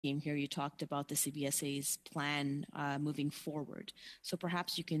came here, you talked about the CBSA's plan moving forward. So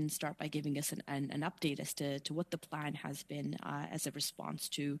perhaps you can start by giving us an update as to what the plan has been as a response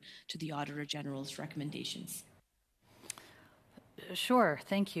to the Auditor General's recommendations. Sure,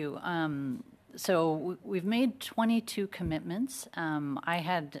 thank you. So we've made 22 commitments. I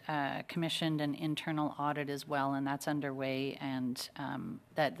had commissioned an internal audit as well, and that's underway, and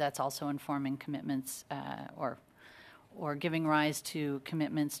that's also informing commitments or giving rise to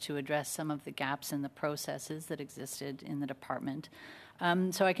commitments to address some of the gaps in the processes that existed in the department.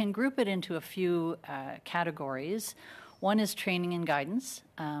 So I can group it into a few categories. One is training and guidance.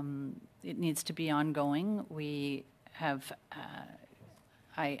 It needs to be ongoing. We have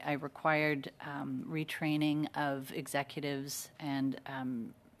I required retraining of executives and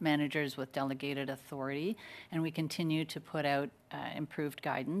managers with delegated authority, and we continue to put out improved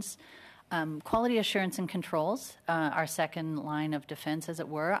guidance. Quality assurance and controls, our second line of defense, as it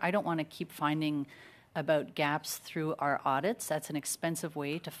were. I don't want to keep finding about gaps through our audits. That's an expensive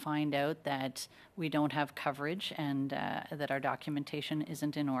way to find out that we don't have coverage and that our documentation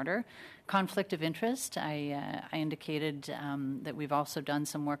isn't in order. Conflict of interest, I indicated that we've also done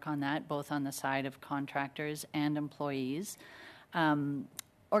some work on that, both on the side of contractors and employees.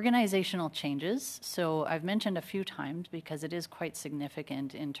 Organizational changes. So I've mentioned a few times because it is quite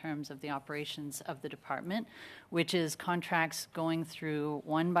significant in terms of the operations of the department, which is contracts going through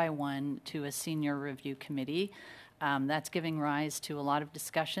one by one to a senior review committee. That's giving rise to a lot of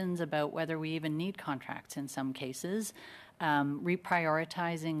discussions about whether we even need contracts in some cases,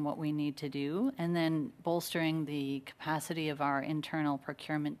 reprioritizing what we need to do, and then bolstering the capacity of our internal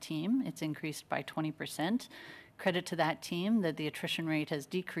procurement team. It's increased by 20%. Credit to that team that the attrition rate has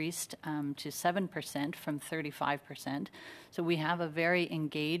decreased to 7% from 35%. So we have a very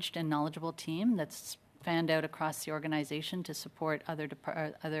engaged and knowledgeable team that's fanned out across the organization to support other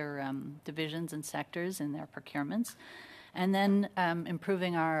divisions and sectors in their procurements. And then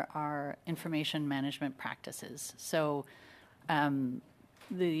improving our information management practices. So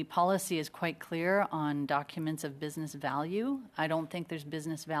the policy is quite clear on documents of business value. I don't think there's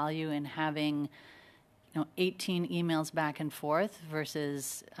business value in having 18 emails back and forth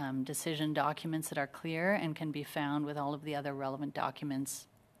versus decision documents that are clear and can be found with all of the other relevant documents,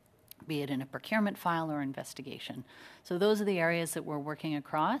 be it in a procurement file or investigation. So those are the areas that we're working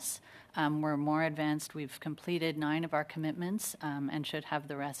across. We're more advanced. We've completed 9 of our commitments and should have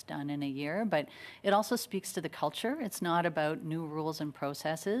the rest done in a year. But it also speaks to the culture. It's not about new rules and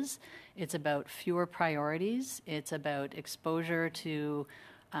processes. It's about fewer priorities. It's about exposure to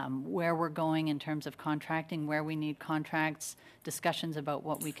where we're going in terms of contracting, where we need contracts, discussions about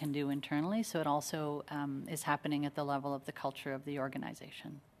what we can do internally. So it also is happening at the level of the culture of the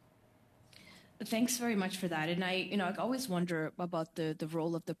organization. Thanks very much for that. And I always wonder about the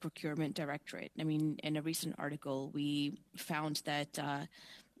role of the procurement directorate. I mean, in a recent article, we found that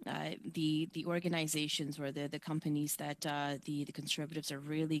the organizations or the companies that the Conservatives are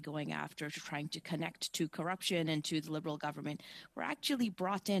really going after, trying to connect to corruption and to the Liberal government, were actually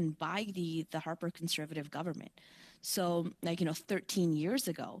brought in by the Harper Conservative government. So 13 years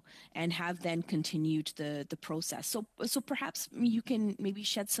ago, and have then continued the process. So perhaps you can maybe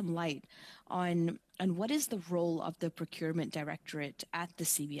shed some light on what is the role of the procurement directorate at the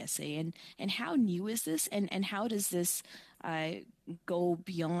CBSA, and how new is this, and how does this go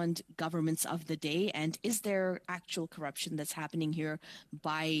beyond governments of the day, and is there actual corruption that's happening here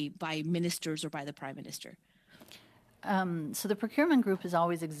by ministers or by the Prime Minister? So the procurement group has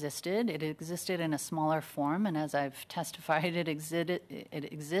always existed. It existed in a smaller form, and as I've testified, it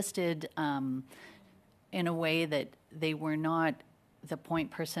existed in a way that they were not the point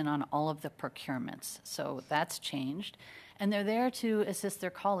person on all of the procurements. So that's changed. And they're there to assist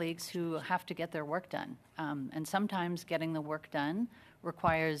their colleagues who have to get their work done. And sometimes getting the work done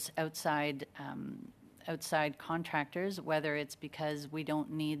requires outside contractors, whether it's because we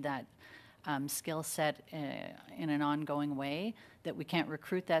don't need that skill set in an ongoing way, that we can't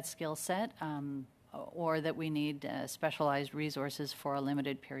recruit that skill set, or that we need specialized resources for a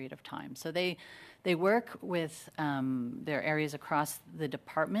limited period of time. So they work with their areas across the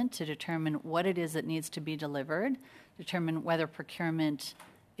department to determine what it is that needs to be delivered, determine whether procurement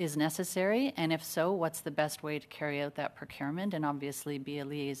is necessary, and if so, what's the best way to carry out that procurement, and obviously be a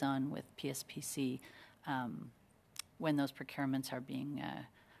liaison with PSPC when those procurements are being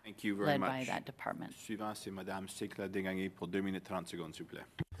Thank you very led much. by that department. Suivant, c'est Madame Sécla-Desgagnés pour 2 minutes 30 secondes, s'il vous plaît.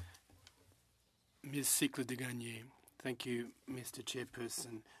 Ms. Sécla-Desgagnés. Thank you, Mr.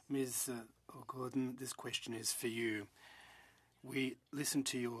 Chairperson. Ms. O'Gordon, this question is for you. We listened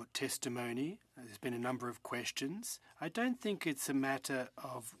to your testimony. There's been a number of questions. I don't think it's a matter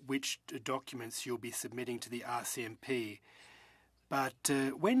of which documents you'll be submitting to the RCMP. But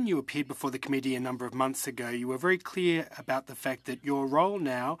when you appeared before the committee a number of months ago, you were very clear about the fact that your role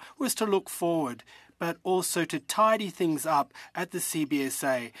now was to look forward, but also to tidy things up at the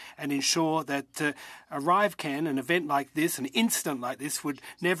CBSA and ensure that a RiveCan, an event like this, an incident like this, would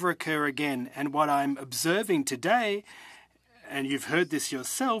never occur again. And what I'm observing today, and you've heard this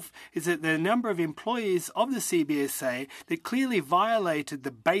yourself, is that there are a number of employees of the CBSA that clearly violated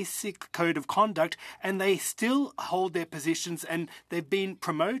the basic code of conduct, and they still hold their positions and they've been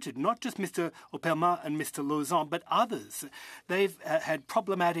promoted, not just Mr. Opelma and Mr. Lauzon, but others. They've had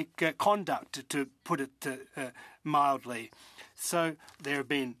problematic conduct, to put it mildly. So there have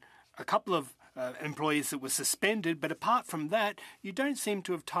been a couple of employees that were suspended, but apart from that, you don't seem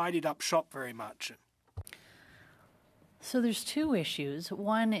to have tidied up shop very much. So there's two issues.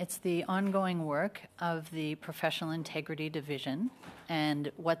 One, it's the ongoing work of the Professional Integrity Division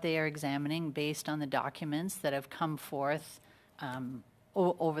and what they are examining based on the documents that have come forth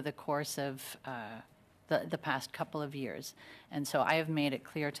over the course of the past couple of years. And so I have made it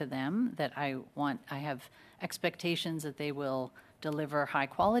clear to them that I have expectations that they will deliver high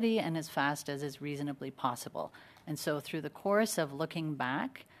quality and as fast as is reasonably possible. And so through the course of looking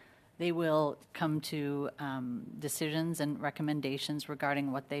back, they will come to decisions and recommendations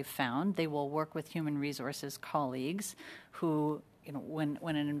regarding what they've found. They will work with human resources colleagues who, when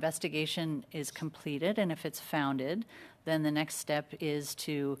an investigation is completed and if it's founded, then the next step is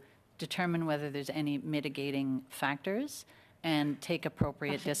to determine whether there's any mitigating factors and take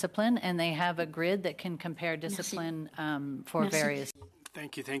appropriate discipline. And they have a grid that can compare discipline for various.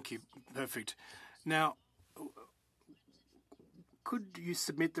 Thank you. Perfect. Now, could you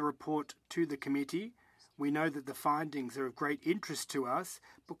submit the report to the committee? We know that the findings are of great interest to us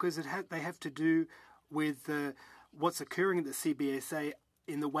because they have to do with what's occurring at the CBSA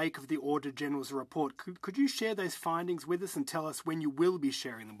in the wake of the Auditor General's report. Could you share those findings with us and tell us when you will be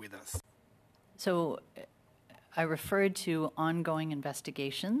sharing them with us? So I referred to ongoing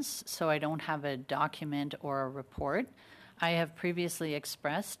investigations, so I don't have a document or a report. I have previously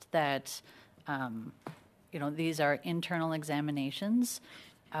expressed that these are internal examinations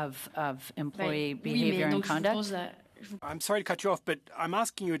of employee behavior and conduct. I'm sorry to cut you off, but I'm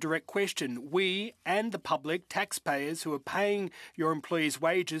asking you a direct question. We and the public, taxpayers who are paying your employees'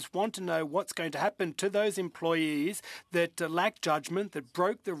 wages, want to know what's going to happen to those employees that lack judgment, that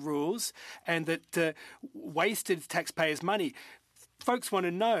broke the rules, and that wasted taxpayers' money. Folks want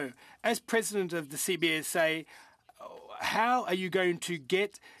to know, as president of the CBSA, how are you going to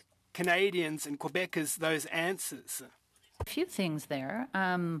get Canadians and Quebecers those answers? A few things there.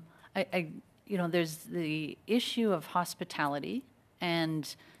 There's the issue of hospitality,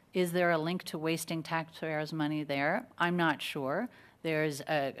 and is there a link to wasting taxpayers' money there? I'm not sure. There's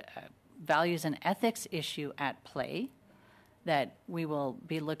a values and ethics issue at play that we will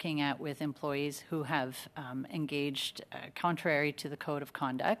be looking at with employees who have engaged contrary to the code of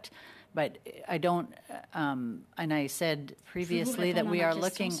conduct. But I don't, and I said previously that we are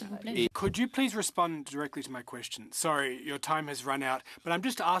looking. Could you please respond directly to my question? Sorry, your time has run out, but I'm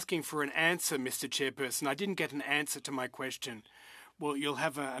just asking for an answer, Mr. Chairperson. I didn't get an answer to my question. Well, you'll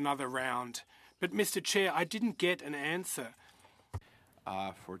have another round. But, Mr. Chair, I didn't get an answer.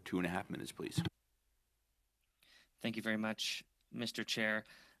 For 2.5 minutes, please. Thank you very much, Mr. Chair.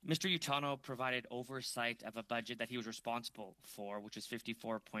 Mr. Utano provided oversight of a budget that he was responsible for, which is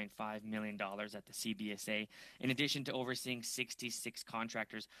 $54.5 million at the CBSA. In addition to overseeing 66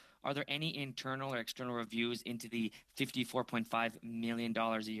 contractors, are there any internal or external reviews into the $54.5 million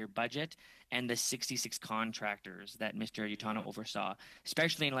a year budget and the 66 contractors that Mr. Utano oversaw,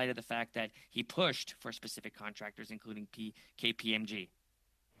 especially in light of the fact that he pushed for specific contractors, including KPMG?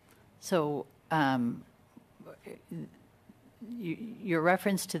 So, your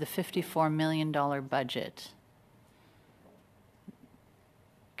reference to the $54 million budget,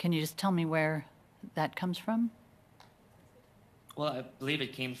 can you just tell me where that comes from? Well, I believe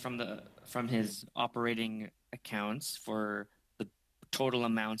it came from his operating accounts for the total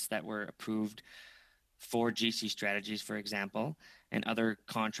amounts that were approved for GC Strategies, for example, and other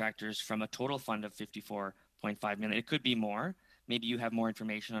contractors from a total fund of $54.5 million. It could be more. Maybe you have more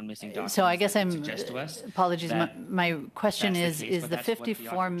information on missing documents. So I guess apologies. My question is the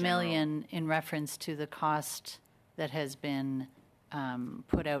 $54 million in reference to the cost that has been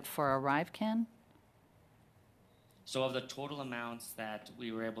put out for a RiveCan? So of the total amounts that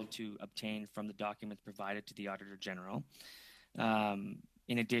we were able to obtain from the documents provided to the Auditor General,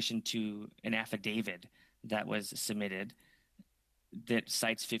 in addition to an affidavit that was submitted, that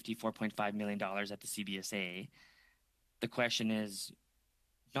cites $54.5 million at the CBSA. The question is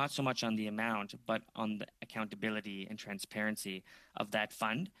not so much on the amount, but on the accountability and transparency of that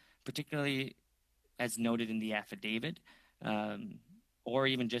fund, particularly as noted in the affidavit, or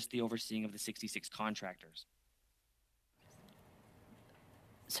even just the overseeing of the 66 contractors.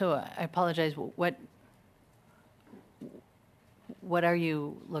 So I apologize. What are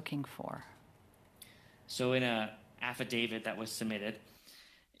you looking for? So in an affidavit that was submitted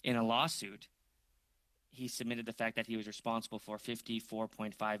in a lawsuit, he submitted the fact that he was responsible for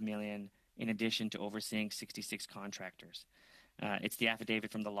 $54.5 million in addition to overseeing 66 contractors. It's the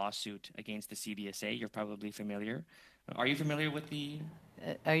affidavit from the lawsuit against the CBSA. You're probably familiar. Are you familiar with the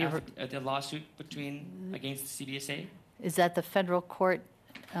lawsuit against the CBSA? Is that the federal court?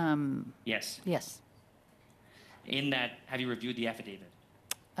 Yes. Yes. In that, have you reviewed the affidavit?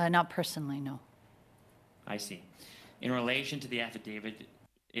 Not personally, no. I see. In relation to the affidavit,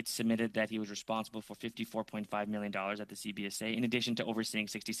 it's submitted that he was responsible for $54.5 million at the CBSA, in addition to overseeing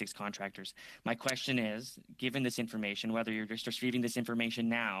 66 contractors. My question is, given this information, whether you're just receiving this information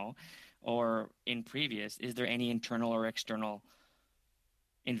now or in previous, is there any internal or external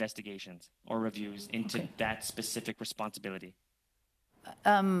investigations or reviews into that specific responsibility?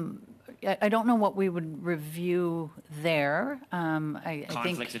 I don't know what we would review there. I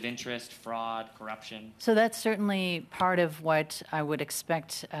Conflicts think, of interest, fraud, corruption. so that's certainly part of what I would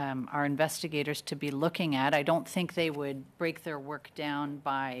expect our investigators to be looking at. I don't think they would break their work down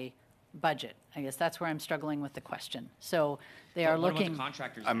by budget. I guess that's where I'm struggling with the question. So they are What looking. about the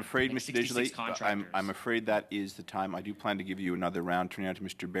contractors? I'm afraid, Like Mr. 66 Digely, I'm afraid that is the time. I do plan to give you another round. Turning out to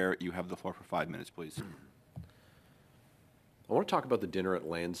Mr. Barrett, you have the floor for 5 minutes, please. I want to talk about the dinner at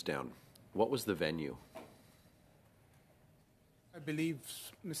Lansdowne. What was the venue? I believe,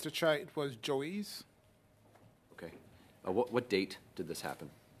 Mr. Chair, it was Joey's. Okay. What date did this happen?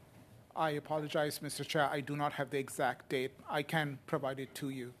 I apologize, Mr. Chair. I do not have the exact date. I can provide it to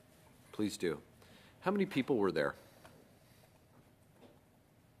you. Please do. How many people were there?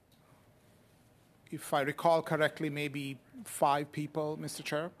 If I recall correctly, maybe 5 people, Mr.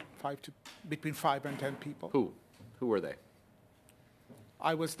 Chair. Between 5 and 10 people. Who were they?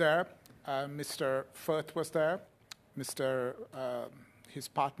 I was there. Mr. Firth was there. His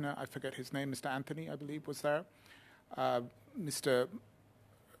partner, I forget his name, Mr. Anthony, I believe, was there. Mr.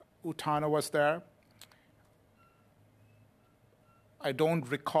 Utana was there. I don't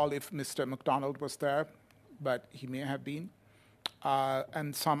recall if Mr. McDonald was there, but he may have been.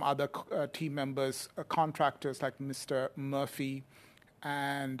 And some other team members, contractors like Mr. Murphy,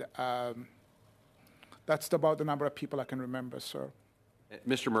 and that's about the number of people I can remember, sir.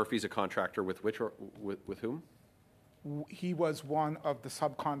 Mr. Murphy's a contractor with which or with whom? He was one of the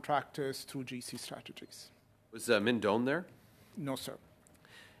subcontractors through GC Strategies. Was Mindone there? No, sir.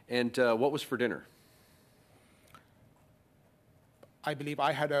 And what was for dinner? I believe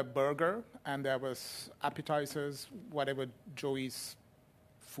I had a burger, and there was appetizers, whatever Joey's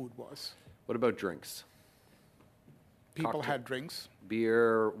food was. What about drinks? People Cocktail. had drinks.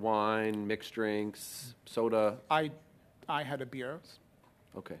 Beer, wine, mixed drinks, soda? I had a beer.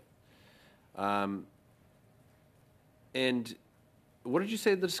 Okay. And what did you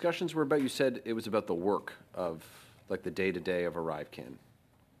say the discussions were about? You said it was about the work of, like, the day-to-day of ArriveCan.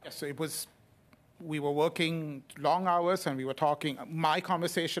 Yes, so we were working long hours, and we were talking. My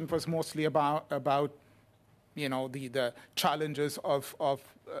conversation was mostly about the challenges of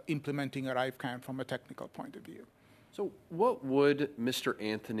implementing ArriveCan from a technical point of view. So what would Mr.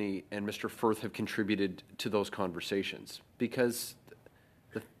 Anthony and Mr. Firth have contributed to those conversations? Because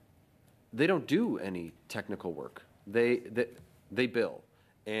they don't do any technical work. They bill,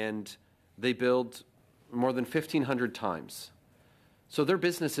 and they build more than 1,500 times. So their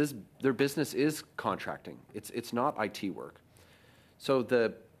business is contracting. It's not IT work. So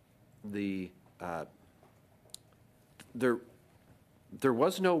there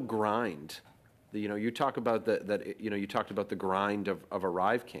was no grind. You talk about you talked about the grind of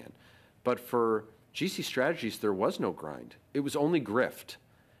ArriveCan, but for GC Strategies there was no grind. It was only grift,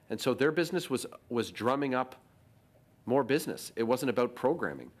 and so their business was drumming up more business. It wasn't about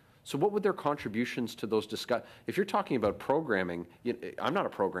programming. So what would their contributions to those if you're talking about programming, I'm not a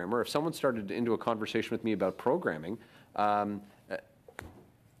programmer. If someone started into a conversation with me about programming,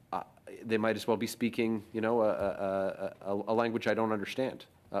 they might as well be speaking, a language I don't understand,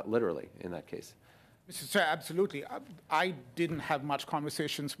 literally, in that case. Mr. Chair, absolutely. I didn't have much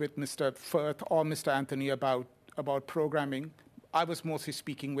conversations with Mr. Firth or Mr. Anthony about programming. I was mostly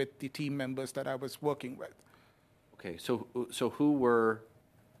speaking with the team members that I was working with. Okay, so who were?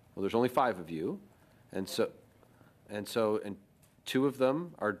 Well, there's only 5 of you, and Two of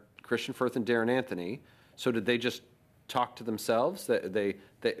them are Christian Firth and Darren Anthony. So did they just talk to themselves?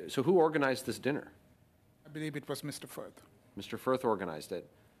 So who organized this dinner? I believe it was Mr. Firth. Mr. Firth organized it.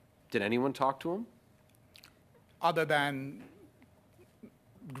 Did anyone talk to him? Other than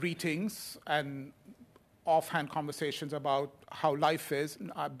greetings and offhand conversations about how life is,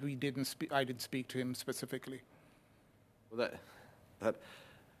 I didn't speak to him specifically. Well,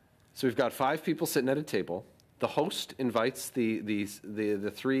 so we've got 5 people sitting at a table. The host invites the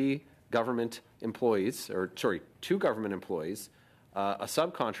 3 government employees, 2 government employees, a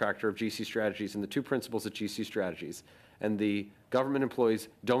subcontractor of GC Strategies, and the 2 principals at GC Strategies. And the government employees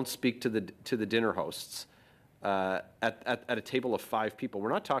don't speak to the dinner hosts at a table of 5 people. We're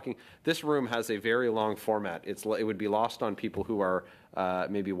not talking. This room has a very long format. It would be lost on people who are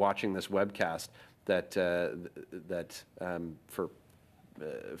maybe watching this webcast that for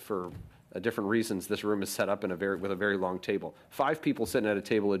different reasons, this room is set up with a very long table. 5 people sitting at a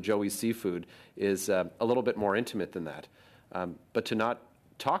table at Joey's Seafood is a little bit more intimate than that. But to not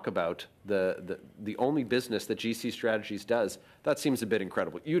talk about the only business that GC Strategies does, that seems a bit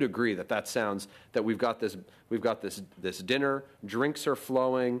incredible. You'd agree that sounds that we've got this dinner, drinks are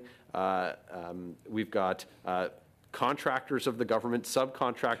flowing, we've got contractors of the government,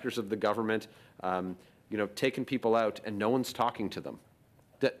 subcontractors of the government, taking people out, and no one's talking to them.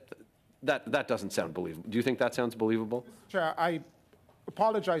 That doesn't sound believable. Do you think that sounds believable? Chair, I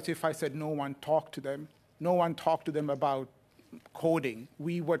apologize if I said no one talked to them. No one talked to them about coding.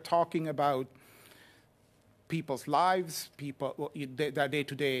 We were talking about people's lives, their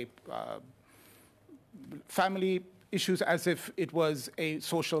day-to-day family issues, as if it was a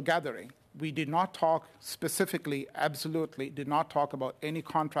social gathering. We did not talk specifically, absolutely, did not talk about any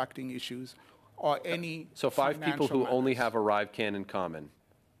contracting issues or any. So 5 people who matters. Only have a Rivecan in common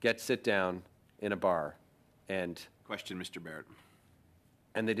sit down in a bar and. Question, Mr. Barrett.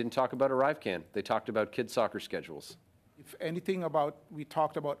 And they didn't talk about a Rivecan. They talked about kids' soccer schedules. If anything we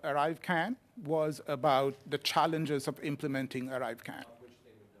talked about ArriveCan was about the challenges of implementing ArriveCan.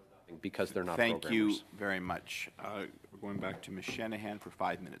 Because they're not Thank programmers. you very much. We're going back to Ms. Shanahan for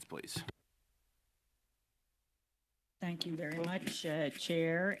 5 minutes, please. Thank you very much,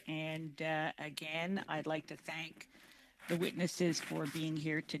 Chair. And again, I'd like to thank the witnesses for being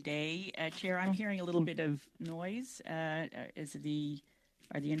here today. Chair, I'm hearing a little bit of noise. Are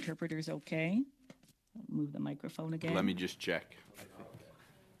the interpreters okay? I'll move the microphone again. Let me just check.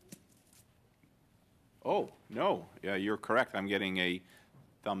 Oh, no. Yeah, you're correct. I'm getting a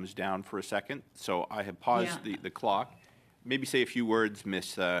thumbs down for a second. So I have paused the clock. Maybe say a few words,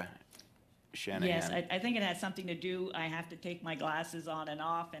 Miss Shanahan. Yes, I think it has something to do. I have to take my glasses on and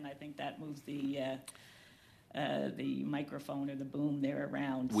off, and I think that moves the microphone or the boom there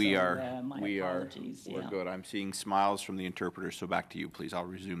around. We're apologies. Good. I'm seeing smiles from the interpreter, so back to you, please. I'll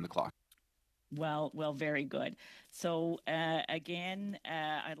resume the clock. Well, very good. So again,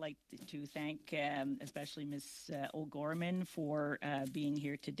 I'd like to thank especially Ms. O'Gorman for being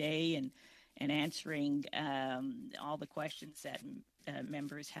here today and answering all the questions that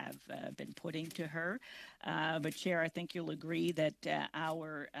members have been putting to her. But Chair, I think you'll agree that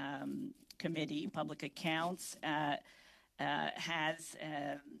our committee, Public Accounts, has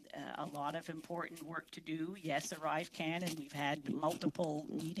a lot of important work to do. Yes, ArriveCan, and we've had multiple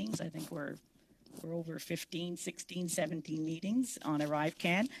meetings. I think we're over 15, 16, 17 meetings on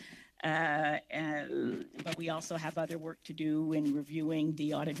ArriveCan. But we also have other work to do in reviewing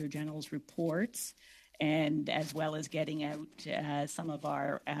the Auditor General's reports, and as well as getting out some of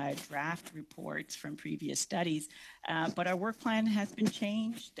our draft reports from previous studies. But our work plan has been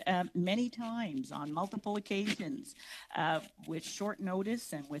changed many times on multiple occasions with short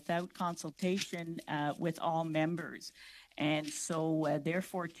notice and without consultation with all members. And so,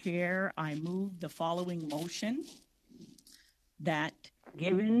 therefore, Chair, I move the following motion that,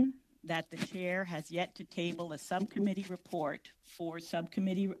 given that the Chair has yet to table a subcommittee report for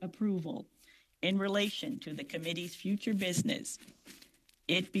subcommittee approval in relation to the committee's future business,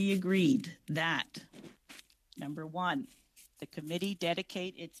 it be agreed that, number 1, the committee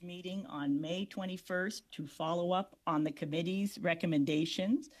dedicate its meeting on May 21st to follow up on the committee's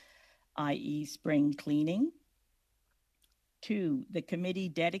recommendations, i.e. spring cleaning. 2, the committee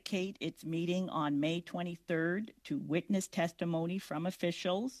dedicate its meeting on May 23rd to witness testimony from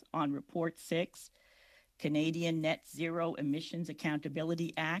officials on Report 6, Canadian Net Zero Emissions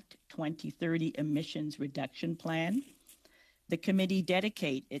Accountability Act 2030 Emissions Reduction Plan. The committee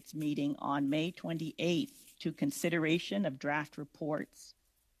dedicate its meeting on May 28th to consideration of draft reports.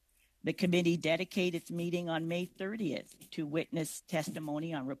 The committee dedicate its meeting on May 30th to witness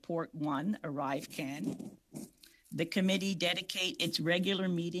testimony on Report 1, ArriveCan. The committee dedicate its regular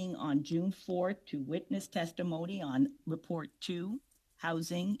meeting on June 4th to witness testimony on Report 2,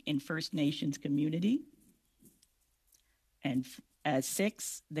 Housing in First Nations Community. And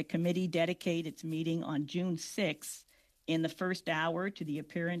 6, the committee dedicate its meeting on June 6th in the first hour to the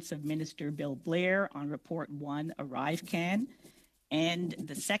appearance of Minister Bill Blair on Report 1, ArriveCan, and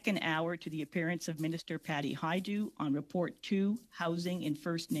the second hour to the appearance of Minister Patty Hajdu on Report 2, Housing in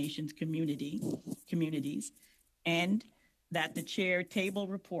First Nations Communities, and that the chair table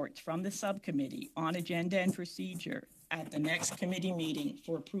reports from the subcommittee on agenda and procedure at the next committee meeting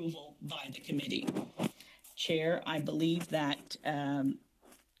for approval by the committee. Chair, I believe that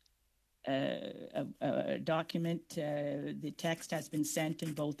a document, the text has been sent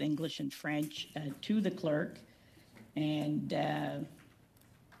in both English and French to the clerk, and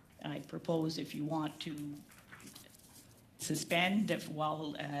I propose, if you want to suspend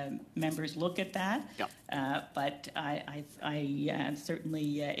while members look at that. Yep. But I am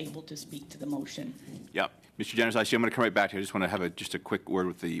certainly able to speak to the motion. Yep. Mr. Janice, I see I'm going to come right back to you. I just want to have just a quick word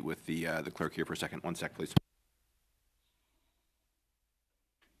with the clerk here for a second. 1 sec, please.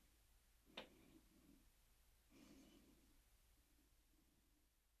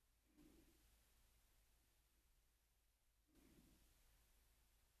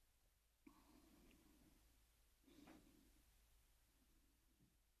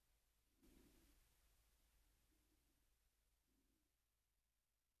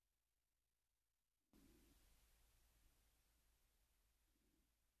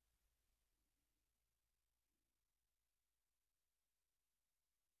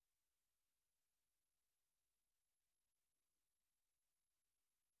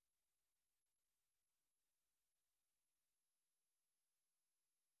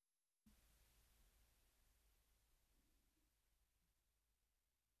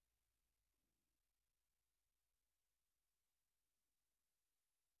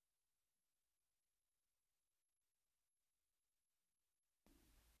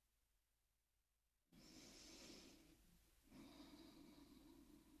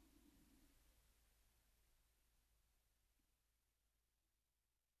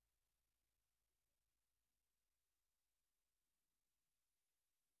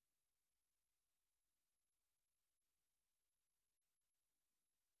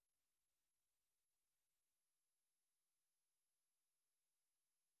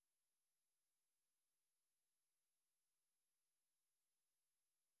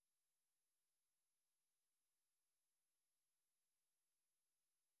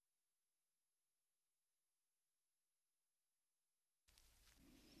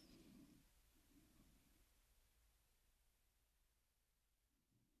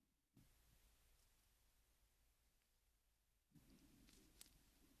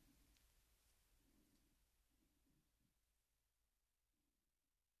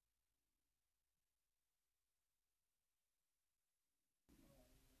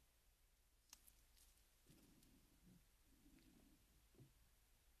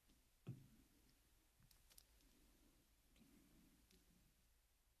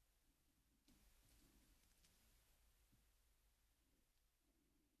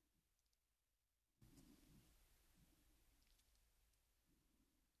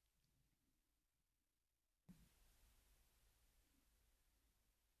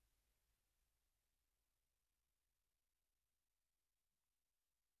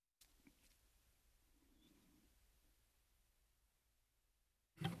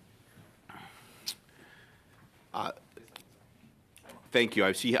 Thank you.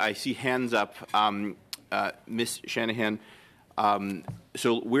 I see hands up. Ms. Shanahan,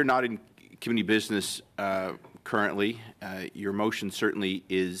 so we're not in committee business currently. Your motion certainly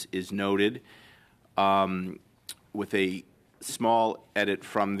is noted, with a small edit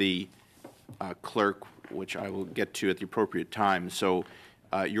from the clerk, which I will get to at the appropriate time. So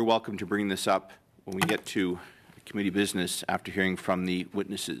you're welcome to bring this up when we get to committee business after hearing from the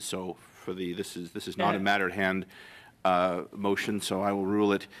witnesses. So for this is not a matter at hand motion, so I will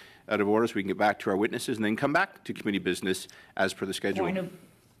rule it out of order so we can get back to our witnesses and then come back to committee business as per the schedule.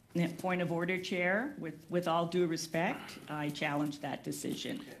 Point of order, Chair. With all due respect, I challenge that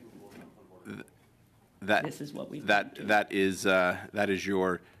decision. This is what we've that is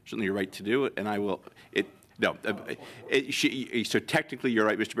your certainly your right to do it, and I will. So technically, you're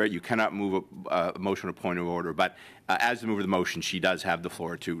right, Mr. Barrett. You cannot move a motion or point of order, but as the mover of the motion, she does have the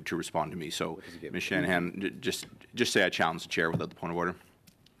floor to respond to me. So, Ms. Shanahan, just say I challenge the chair without the point of order.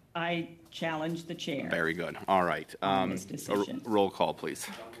 I challenge the chair. Very good. All right. Roll call, please.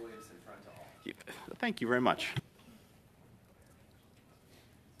 Thank you very much.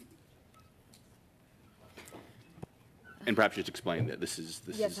 And perhaps just explain that this is.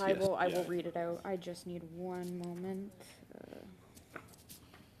 Yes, I will read it out. I just need one moment.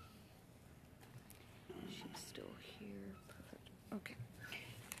 She's still here. Perfect. Okay.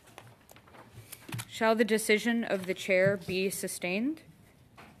 Shall the decision of the chair be sustained?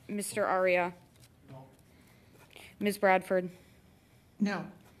 Mr. Aria? No. Ms. Bradford? No.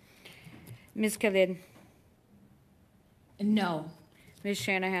 Ms. Khalid? No. Ms.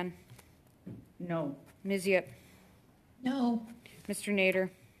 Shanahan? No. Ms. Yip? No. Mr.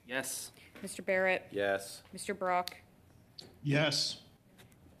 Nader? Yes. Mr. Barrett? Yes. Mr. Brock? Yes.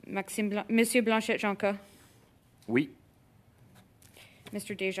 Monsieur Blanchette-Jonca? Oui.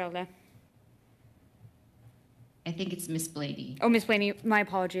 Mr. Desjardins? I think it's Miss Blaney. Oh, Ms. Blaney, my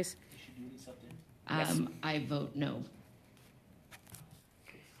apologies. I vote no.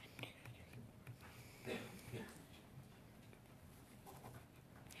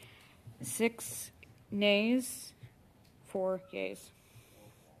 Six nays, 4 yeas.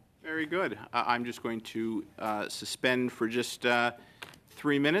 Very good. I'm just going to suspend for just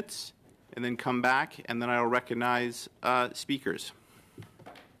 3 minutes and then come back, and then I'll recognize speakers.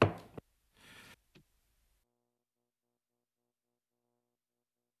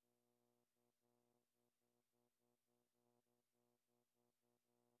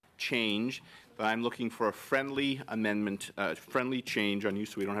 Change, but I'm looking for a friendly amendment, friendly change on you,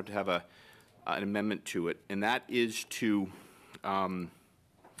 so we don't have to have an amendment to it, and that is to, so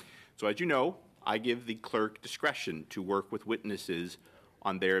as you know, I give the clerk discretion to work with witnesses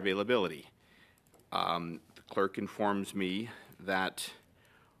on their availability. The clerk informs me that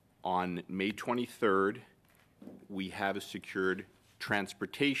on May 23rd, we have secured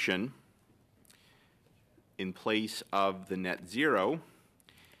transportation in place of the net zero,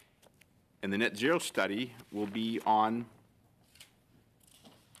 and the net zero study will be on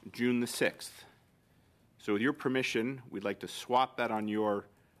June the 6th. So with your permission, we'd like to swap that on your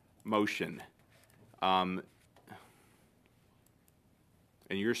motion. And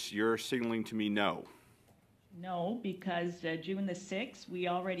you're signaling to me no. No, because June the 6th, we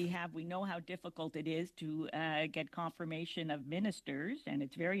know how difficult it is to get confirmation of ministers, and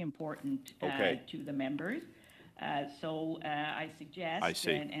it's very important to the members. So I suggest,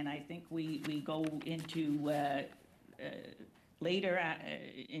 and I think we go into later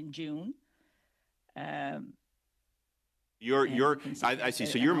in June. I see.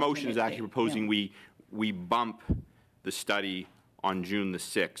 So your motion is actually proposing we bump the study on June the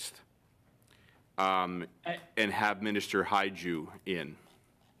 6th and have Minister Haiju in.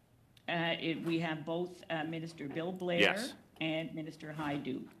 We have both Minister Bill Blair and Minister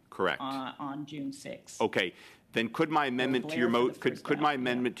Haiju. Correct. On June 6th. Okay. Then could my amendment to your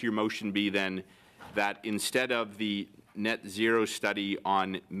to your motion be then that instead of the net zero study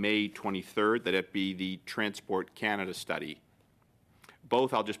on May 23rd, that it be the Transport Canada study?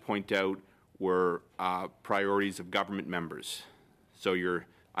 Both, I'll just point out, were priorities of government members. So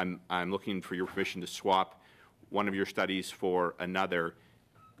I'm looking for your permission to swap one of your studies for another.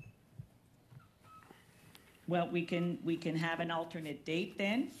 Well, we can have an alternate date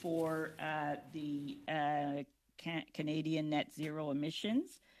then for the Canadian net zero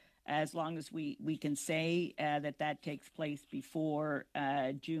emissions, as long as we can say that takes place before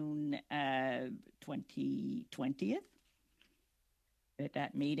June 2020th. At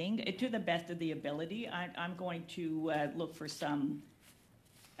that meeting, to the best of the ability, I'm going to look for some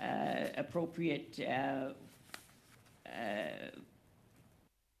appropriate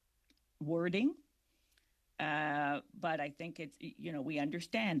wording. But I think it's, we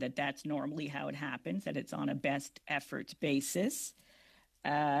understand that that's normally how it happens, that it's on a best efforts basis.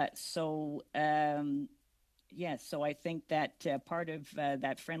 So I think that part of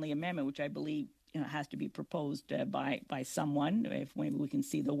that friendly amendment, which I believe has to be proposed by someone, if maybe we can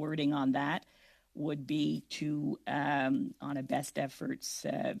see the wording on that, would be to, on a best efforts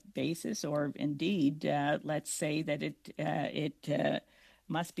basis, or indeed, let's say that it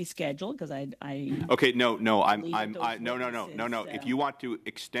must be scheduled, because I okay, no. If you want to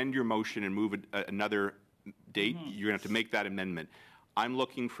extend your motion and move another date, you're going to have to make that amendment. I'm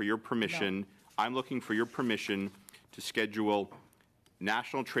looking for your permission. No. I'm looking for your permission to schedule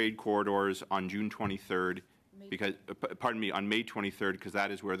national trade corridors on June 23rd, because on May 23rd, because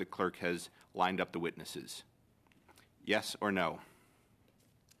that is where the clerk has lined up the witnesses. Yes or no?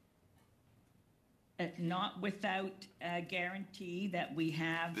 Not without a guarantee that we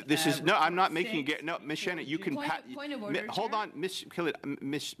have. This is no. I'm not making a no, Ms. Shannon. You can point of order, hold on, Ms.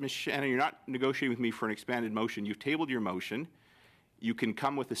 Shannon. You're not negotiating with me for an expanded motion. You've tabled your motion. You can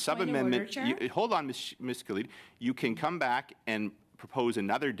come with a sub-amendment. Hold on, Ms. Khalid. You can come back and propose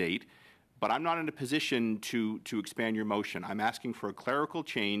another date, but I'm not in a position to expand your motion. I'm asking for a clerical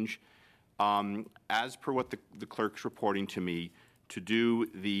change, as per what the clerk's reporting to me, to do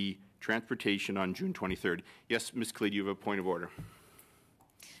the transportation on June 23rd. Yes, Ms. Khalid, you have a point of order.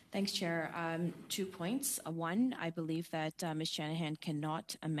 Thanks, Chair. 2 points. One, I believe that Ms. Shanahan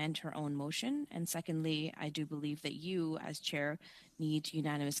cannot amend her own motion. And secondly, I do believe that you, as Chair, need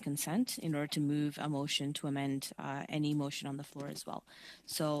unanimous consent in order to move a motion to amend any motion on the floor as well.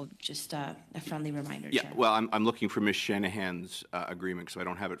 So just a friendly reminder, Yeah, Chair. well, I'm looking for Ms. Shanahan's agreement, so I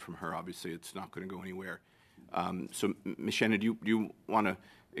don't have it from her. Obviously, it's not going to go anywhere. So, Ms. Shanahan, do you want to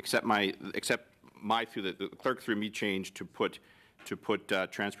accept my through the clerk through me change to put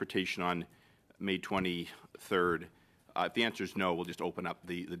transportation on May 23rd? If the answer is no, we'll just open up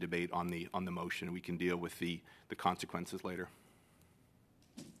the debate on the motion, and we can deal with the consequences later.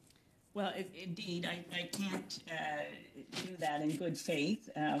 Well, indeed, I can't do that in good faith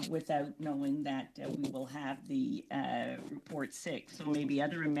without knowing that we will have the report 6. So maybe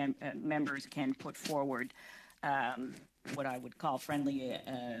other members can put forward what I would call friendly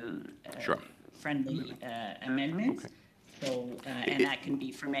amendments. Okay. So, and that can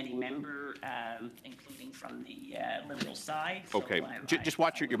be from any member, including from the Liberal side. So Okay. Just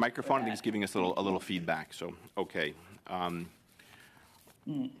watch your microphone. I think it's giving us a little feedback. So, okay.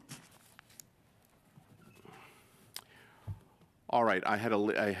 All right. I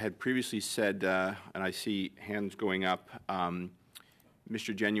had previously said, and I see hands going up.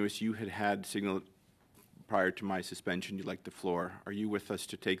 Mr. Genuis, you had signaled prior to my suspension you'd like the floor. Are you with us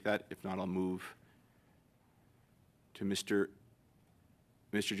to take that? If not, I'll move to Mr.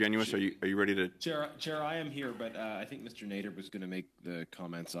 Genuis. Are you ready to? Chair, I am here, but I think Mr. Nader was going to make the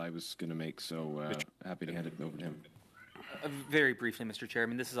comments I was going to make, so happy to hand it over to him. Very briefly, Mr. Chair. I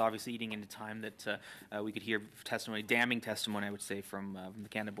mean, this is obviously eating into time that we could hear testimony, damning testimony, I would say, from the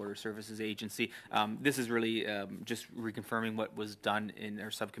Canada Border Services Agency. This is really just reconfirming what was done in our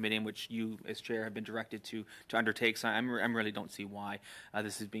subcommittee, in which you, as Chair, have been directed to undertake. So I really don't see why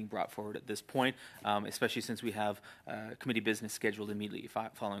this is being brought forward at this point, especially since we have committee business scheduled immediately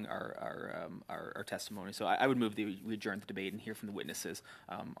following our testimony. So I would move that we adjourn the debate and hear from the witnesses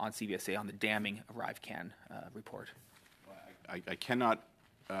on CBSA on the damning ArriveCAN report. I cannot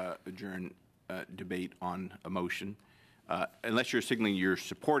adjourn debate on a motion unless you're signaling you're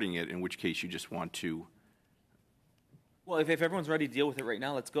supporting it, in which case you just want to. Well, if everyone's ready to deal with it right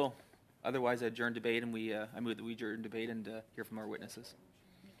now, let's go. Otherwise, I adjourn debate, and I move that we adjourn debate and hear from our witnesses.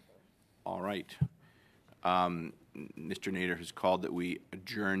 All right. Mr. Nader has called that we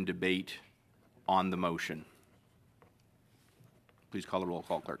adjourn debate on the motion. Please call the roll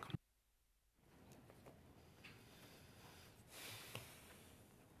call, clerk.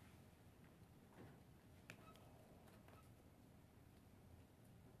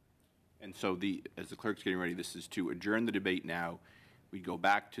 And so as the clerk's getting ready, this is to adjourn the debate now. We go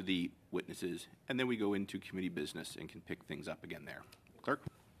back to the witnesses, and then we go into committee business and can pick things up again there. Clerk?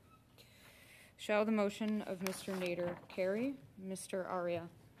 Shall the motion of Mr. Nader carry? Mr. Aria?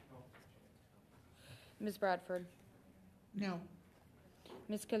 No. Ms. Bradford? No.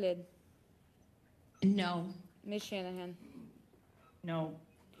 Ms. Khalid? No. Ms. Shanahan? No.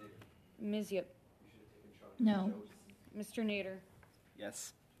 Ms. Yip? No. Mr. Nader?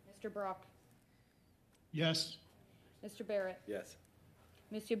 Yes. Mr. Brock? Yes. Mr. Barrett? Yes.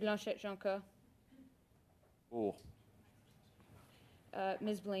 Monsieur Blanchette-Jonca? Oh.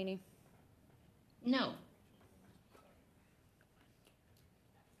 Ms. Blaney? No.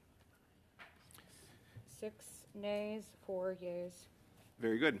 Six nays, 4 yeas.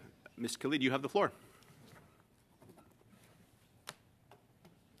 Very good. Ms. Khalid, you have the floor.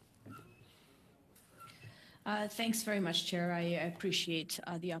 Thanks very much, Chair. I appreciate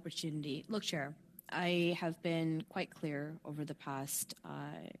the opportunity. Look, Chair, I have been quite clear over the past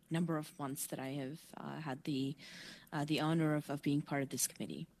number of months that I have had the honor of being part of this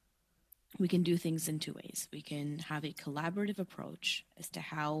committee. We can do things in 2 ways. We can have a collaborative approach as to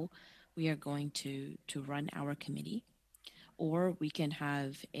how we are going to run our committee, or we can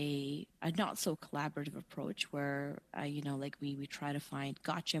have a not so collaborative approach where, like we try to find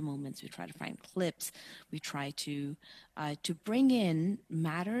gotcha moments, we try to find clips, we try to bring in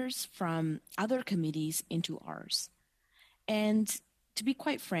matters from other committees into ours. And to be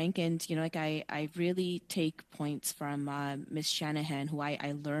quite frank, and I really take points from Ms. Shanahan, who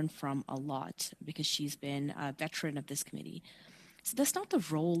I learn from a lot because she's been a veteran of this committee. So that's not the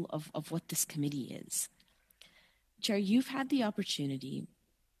role of what this committee is. Chair, you've had the opportunity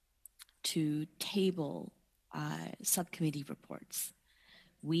to table subcommittee reports.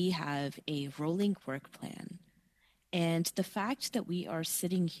 We have a rolling work plan. And the fact that we are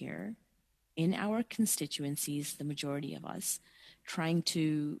sitting here in our constituencies, the majority of us, trying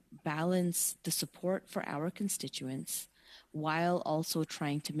to balance the support for our constituents while also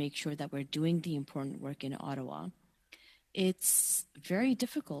trying to make sure that we're doing the important work in Ottawa. It's very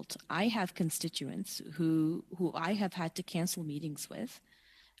difficult. I have constituents who I have had to cancel meetings with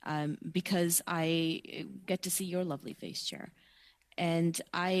because I get to see your lovely face, Chair. And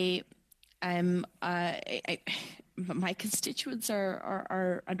my constituents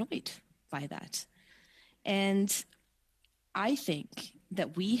are annoyed by that. And I think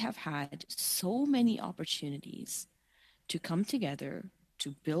that we have had so many opportunities to come together,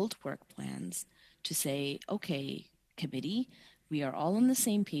 to build work plans, to say, okay, committee, we are all on the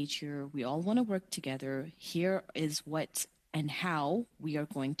same page here. We all want to work together. Here is what and how we are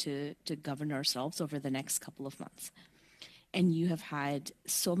going to govern ourselves over the next couple of months. And you have had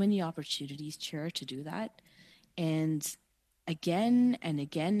so many opportunities, Chair, to do that. And again and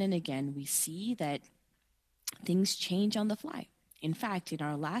again and again, we see that things change on the fly. In fact, in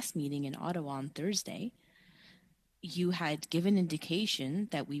our last meeting in Ottawa on Thursday, you had given indication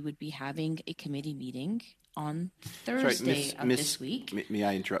that we would be having a committee meeting on Thursday of this week. May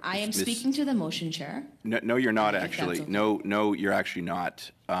I interrupt? I am speaking to the motion, Chair. No, you're not If actually. that's okay. No, you're actually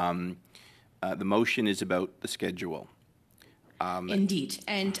not. The motion is about the schedule. Indeed,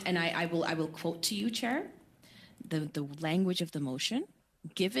 and I will quote to you, Chair, the language of the motion.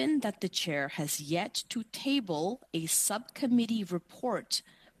 Given that the Chair has yet to table a subcommittee report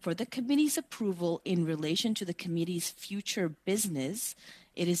for the committee's approval in relation to the committee's future business,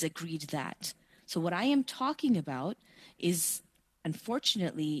 it is agreed that. So what I am talking about is,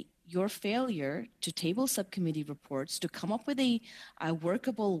 unfortunately, your failure to table subcommittee reports, to come up with a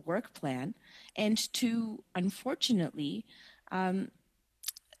workable work plan, and to, unfortunately,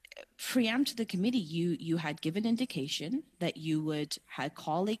 preempt the committee. You had given indication that you would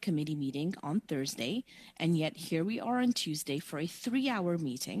call a committee meeting on Thursday, and yet here we are on Tuesday for a 3-hour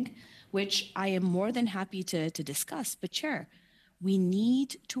meeting, which I am more than happy to discuss. But Chair, we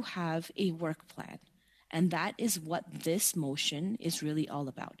need to have a work plan, and that is what this motion is really all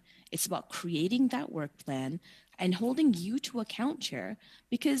about. It's about creating that work plan and holding you to account, Chair,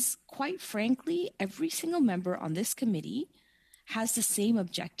 because quite frankly, every single member on this committee has the same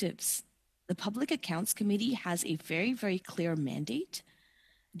objectives. The Public Accounts Committee has a very, very clear mandate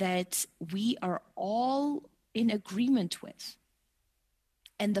that we are all in agreement with.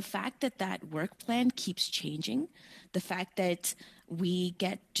 And the fact that that work plan keeps changing, the fact that we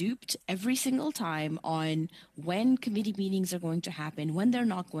get duped every single time on when committee meetings are going to happen, when they're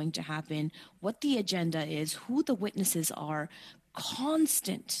not going to happen, what the agenda is, who the witnesses are,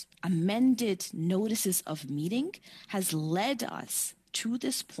 constant amended notices of meeting has led us to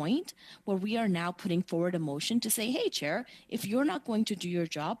this point where we are now putting forward a motion to say, hey, Chair, if you're not going to do your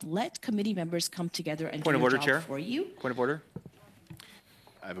job, let committee members come together and do your job for you. Point of order.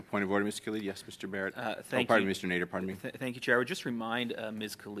 I have a point of order, Ms. Khalid. Yes, Mr. Barrett. Pardon me, Mr. Nader. Pardon me. Thank you, Chair. I would just remind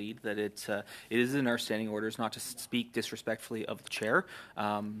Ms. Khalid that it is in our standing orders not to speak disrespectfully of the Chair.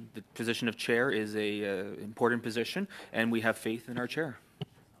 The position of Chair is a important position, and we have faith in our Chair.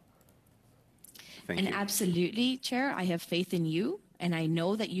 Thank you. Absolutely, Chair, I have faith in you, and I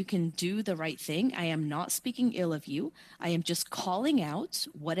know that you can do the right thing. I am not speaking ill of you. I am just calling out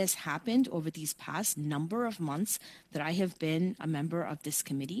what has happened over these past number of months that I have been a member of this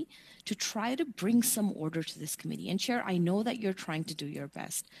committee to try to bring some order to this committee. And Chair, I know that you're trying to do your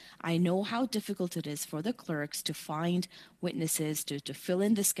best. I know how difficult it is for the clerks to find witnesses, to fill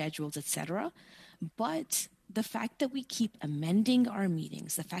in the schedules, etc. But the fact that we keep amending our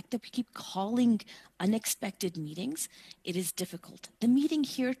meetings, the fact that we keep calling unexpected meetings, it is difficult. The meeting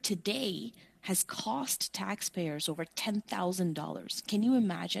here today has cost taxpayers over $10,000. Can you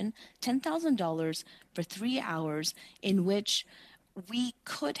imagine $10,000 for 3 hours in which we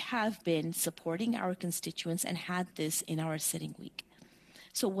could have been supporting our constituents and had this in our sitting week?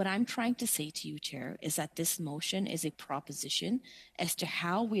 So what I'm trying to say to you, Chair, is that this motion is a proposition as to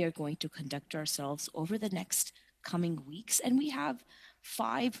how we are going to conduct ourselves over the next coming weeks. And we have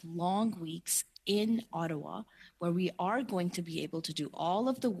 5 long weeks in Ottawa where we are going to be able to do all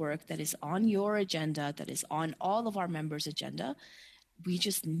of the work that is on your agenda, that is on all of our members' agenda. We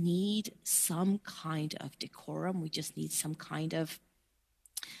just need some kind of decorum. We just need some kind of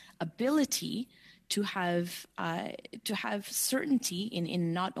ability to have certainty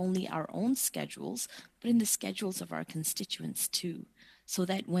in not only our own schedules, but in the schedules of our constituents too, so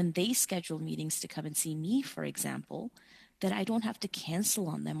that when they schedule meetings to come and see me, for example, that I don't have to cancel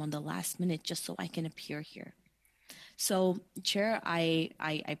on them on the last minute just so I can appear here. So, Chair, I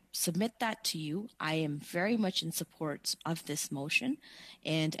submit that to you. I am very much in support of this motion,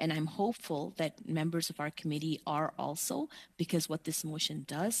 and I'm hopeful that members of our committee are also, because what this motion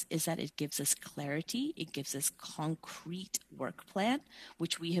does is that it gives us clarity, it gives us concrete work plan,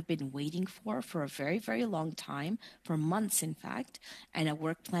 which we have been waiting for a very, very long time, for months in fact, and a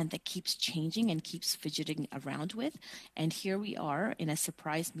work plan that keeps changing and keeps fidgeting around with. And here we are in a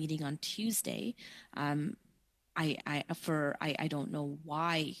surprise meeting on Tuesday. I don't know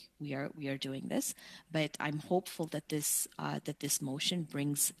why we are doing this, but I'm hopeful that this motion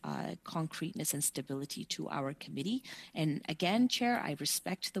brings concreteness and stability to our committee. And again, Chair, I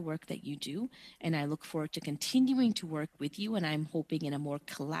respect the work that you do, and I look forward to continuing to work with you. And I'm hoping in a more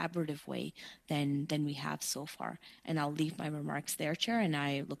collaborative way than we have so far. And I'll leave my remarks there, Chair, and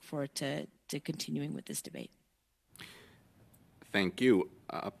I look forward to continuing with this debate. Thank you.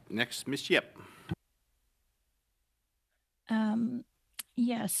 Next, Ms. Yip.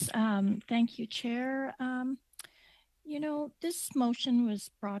 Yes, thank you, Chair. This motion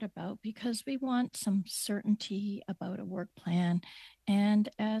was brought about because we want some certainty about a work plan. And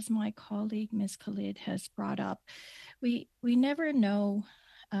as my colleague, Ms. Khalid, has brought up, we never know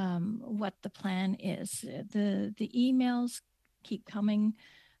what the plan is. The emails keep coming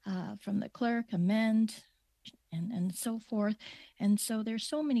from the clerk, amend, and so forth. And so there's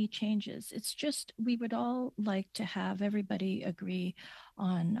so many changes. It's just, we would all like to have everybody agree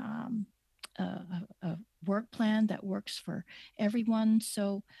on a work plan that works for everyone.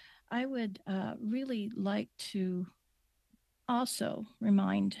 So I would really like to also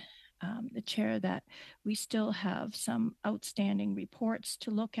remind the chair that we still have some outstanding reports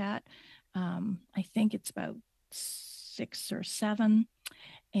to look at. I think it's about 6 or 7.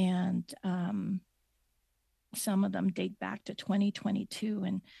 And some of them date back to 2022,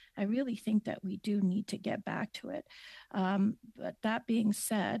 and I really think that we do need to get back to it. But that being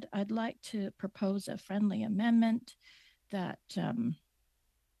said, I'd like to propose a friendly amendment that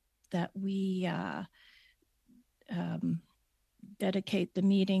we dedicate the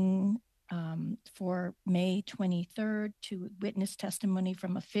meeting for May 23rd to witness testimony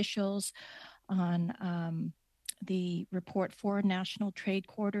from officials on the report for National Trade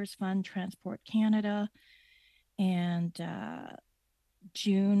Quarters Fund, Transport Canada, and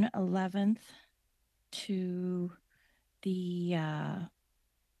June 11th to the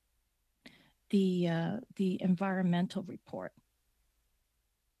environmental report.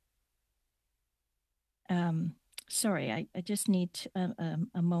 Sorry, I just need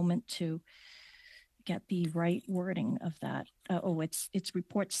a moment to get the right wording of that. It's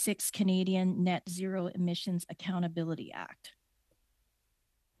Report 6, Canadian Net Zero Emissions Accountability Act.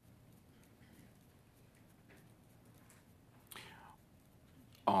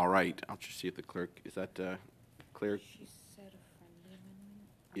 All right. I'll just see if the clerk, is that clear? She said a friendly amendment.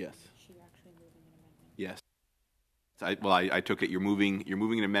 Yes. Is she actually moving an amendment? Yes. I took it you're moving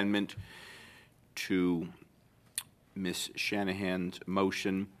an amendment to Ms. Shanahan's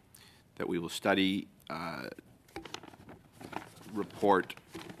motion that we will study report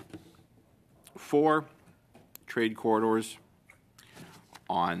 4, trade corridors,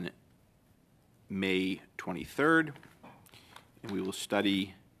 on May 23rd. And we will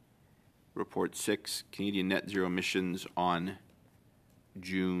study report 6, Canadian net zero emissions, on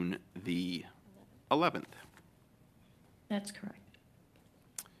June the 11th. That's correct.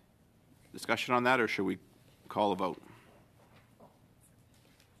 Discussion on that, or should we call a vote?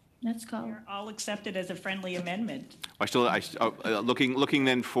 Let's call. I'll accept it as a friendly amendment. Looking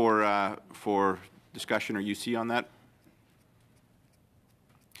then for discussion or UC on that.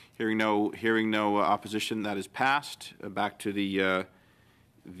 Hearing no opposition, that is passed. Back to the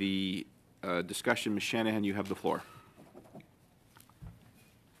discussion. Ms. Shanahan, you have the floor.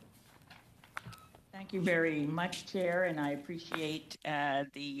 Thank you very much, Chair, and I appreciate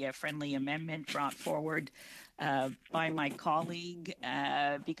the friendly amendment brought forward by my colleague,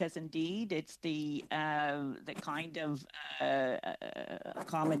 because indeed it's the kind of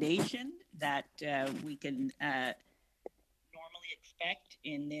accommodation that we can normally expect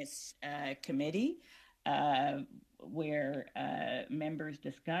in this committee, where members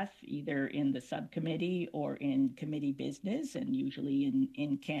discuss either in the subcommittee or in committee business, and usually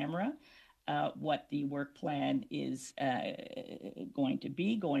in camera, what the work plan is going to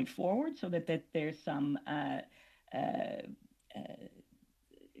be going forward, so that there's some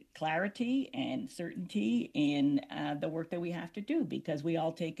clarity and certainty in the work that we have to do, because we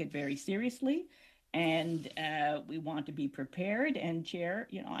all take it very seriously, and we want to be prepared. And Chair,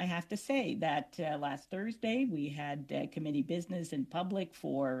 I have to say that last Thursday we had committee business in public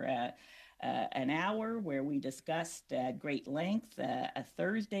for an hour where we discussed at great length a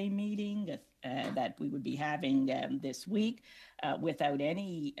Thursday meeting that we would be having this week without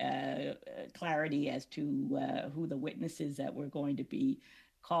any clarity as to who the witnesses that were going to be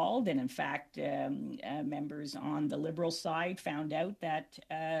called. And in fact, members on the Liberal side found out that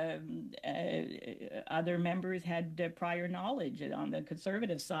other members had prior knowledge. On the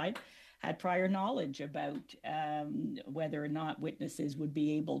Conservative side, had prior knowledge about whether or not witnesses would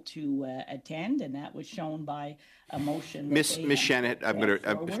be able to attend, and that was shown by a motion. Miss Shanahan, I'm going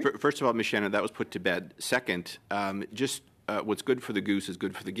to first of all, Miss Shanahan, that was put to bed. Second, what's good for the goose is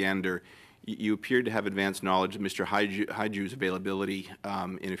good for the gander. You appeared to have advanced knowledge of Mr. Haiju's availability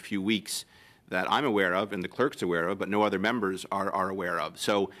in a few weeks that I'm aware of and the clerk's aware of, but no other members are aware of.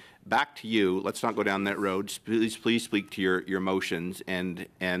 So back to you. Let's not go down that road. Please speak to your motions and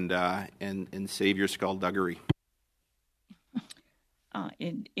save your skullduggery.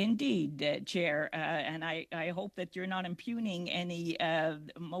 Indeed, Chair, and I hope that you're not impugning any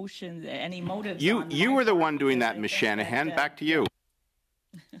motions, any motives. You were the one doing that, Ms. Shanahan. Back to you.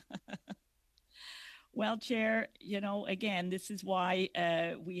 Well, Chair, again, this is why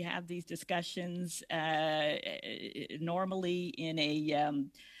we have these discussions normally in a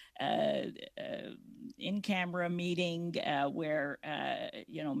in-camera meeting where,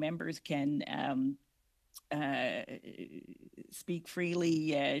 members can speak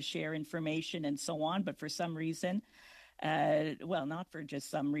freely, share information, and so on. But for some reason, not for just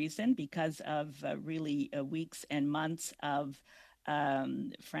some reason, because of really weeks and months of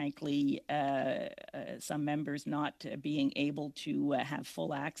frankly, some members not being able to have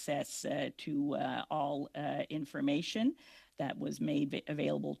full access to all information that was made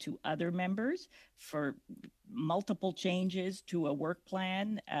available to other members, for multiple changes to a work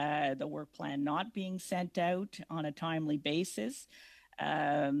plan, the work plan not being sent out on a timely basis,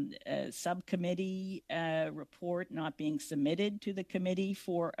 a subcommittee report not being submitted to the committee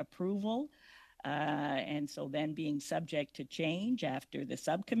for approval, and so then being subject to change after the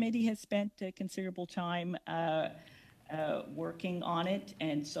subcommittee has spent considerable time working on it.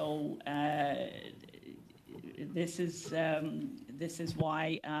 And so this is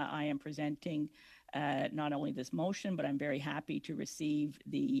why I am presenting not only this motion, but I'm very happy to receive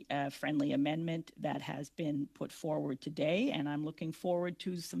the friendly amendment that has been put forward today. And I'm looking forward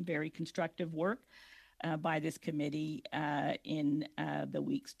to some very constructive work by this committee in the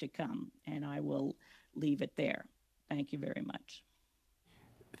weeks to come. And I will leave it there. Thank you very much.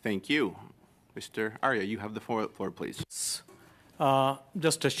 Thank you. Mr. Arya, you have the floor, please.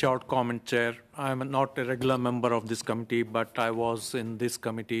 Just a short comment, Chair. I'm not a regular member of this committee, but I was in this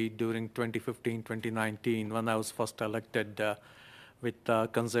committee during 2015-2019 when I was first elected with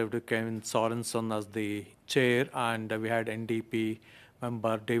Conservative Kevin Sorensen as the chair, and we had NDP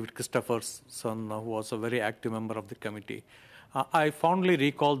member David Christopherson, who was a very active member of the committee. I fondly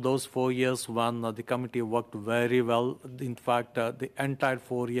recall those 4 years when the committee worked very well. In fact, the entire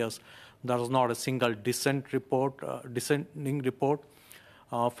 4 years, there was not a single dissenting report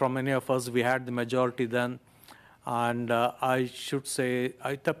from any of us. We had the majority then, and I should say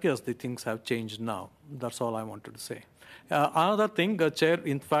it appears the things have changed now. That's all I wanted to say. Another thing, Chair,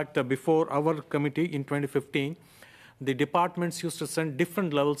 in fact, before our committee in 2015, the departments used to send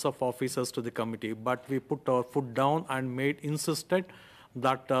different levels of officers to the committee, but we put our foot down and insisted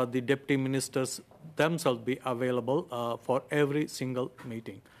that the deputy ministers themselves be available for every single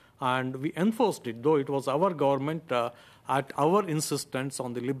meeting. And we enforced it, though it was our government, at our insistence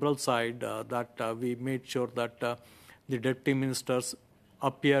on the Liberal side, that we made sure that the deputy ministers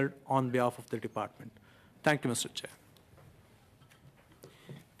appeared on behalf of the department. Thank you, Mr. Chair.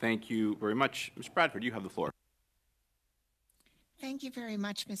 Thank you very much. Ms. Bradford, you have the floor. Thank you very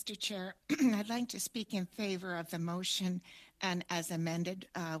much, Mr. Chair. I'd like to speak in favor of the motion and as amended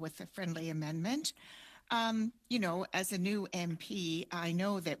with a friendly amendment. As a new MP, I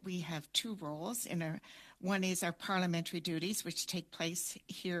know that we have two roles. One is our parliamentary duties, which take place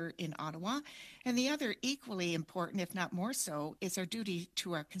here in Ottawa, and the other, equally important, if not more so, is our duty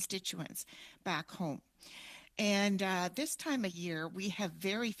to our constituents back home. And this time of year, we have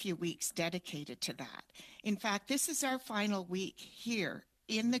very few weeks dedicated to that. In fact, this is our final week here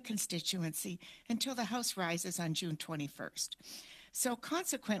in the constituency until the House rises on June 21st. So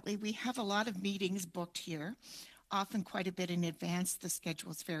consequently, we have a lot of meetings booked here, often quite a bit in advance. The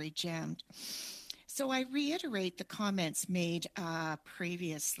schedule is very jammed. So I reiterate the comments made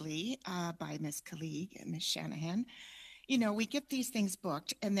previously by Ms. Khalid and Ms. Shanahan. We get these things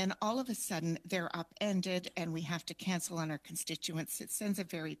booked, and then all of a sudden they're upended, and we have to cancel on our constituents. It sends a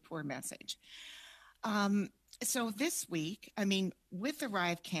very poor message. So this week, with the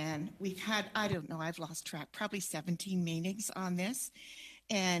ArriveCan, we've had, I don't know, I've lost track, probably 17 meetings on this.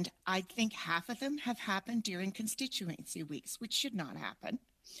 And I think half of them have happened during constituency weeks, which should not happen.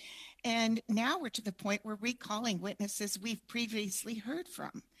 And now we're to the point where recalling witnesses we've previously heard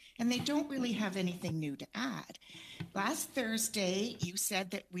from, and they don't really have anything new to add. Last Thursday, you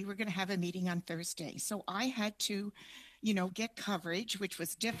said that we were going to have a meeting on Thursday. So I had to, get coverage, which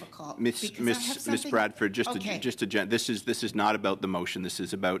was difficult. Miss Bradford, this is not about the motion. This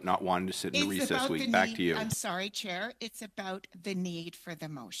is about not wanting to sit in the recess week. Back to you. I'm sorry, Chair. It's about the need for the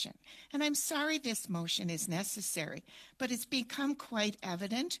motion. And I'm sorry this motion is necessary, but it's become quite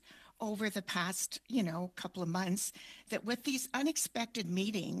evident over the past, couple of months that with these unexpected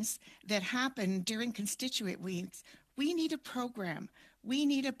meetings that happen during constituent weeks, we need a program. We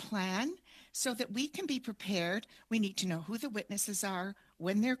need a plan so that we can be prepared. We need to know who the witnesses are,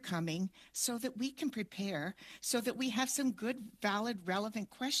 when they're coming, so that we can prepare, so that we have some good, valid, relevant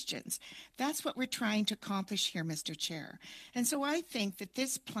questions. That's what we're trying to accomplish here, Mr. Chair. And so I think that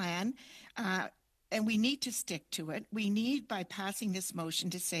this plan, and we need to stick to it. We need, by passing this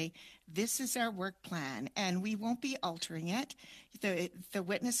motion, to say, this is our work plan, and we won't be altering it. The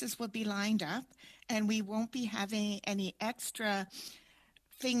witnesses will be lined up, and we won't be having any extra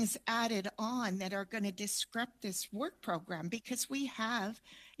things added on that are going to disrupt this work program, because we have,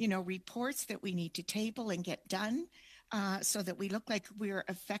 reports that we need to table and get done so that we look like we're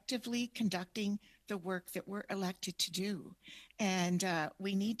effectively conducting the work that we're elected to do. And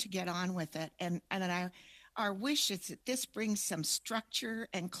we need to get on with it. And our wish is that this brings some structure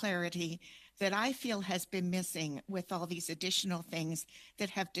and clarity that I feel has been missing with all these additional things that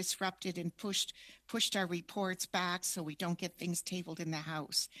have disrupted and pushed our reports back so we don't get things tabled in the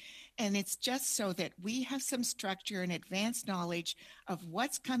House. And it's just so that we have some structure and advanced knowledge of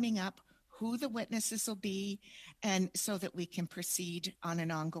what's coming up, who the witnesses will be, and so that we can proceed on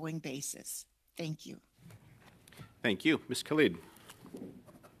an ongoing basis. Thank you. Thank you. Ms. Khalid.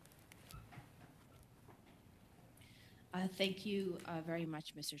 Thank you very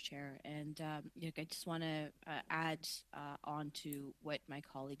much, Mr. Chair. And I just want to add on to what my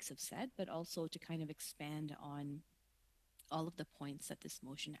colleagues have said, but also to kind of expand on all of the points that this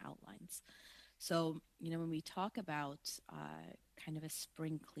motion outlines. So, when we talk about kind of a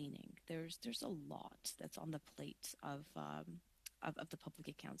spring cleaning, there's a lot that's on the plate of the Public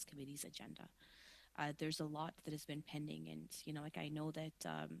Accounts Committee's agenda. There's a lot that has been pending, and I know that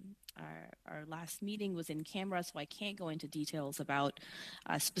our last meeting was in camera, so I can't go into details about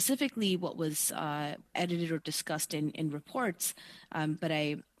specifically what was edited or discussed in reports, but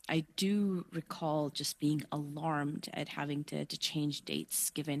I do recall just being alarmed at having to change dates,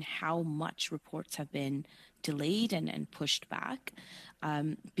 given how much reports have been delayed and pushed back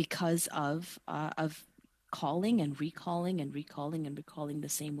because of calling and recalling and recalling and recalling the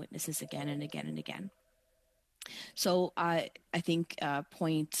same witnesses again and again and again. So I think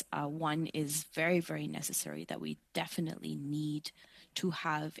point one is very, very necessary, that we definitely need to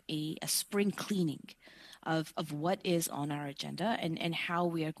have a spring cleaning of what is on our agenda and how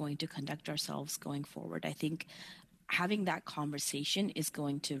we are going to conduct ourselves going forward. I think having that conversation is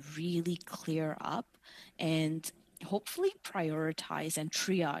going to really clear up and hopefully prioritize and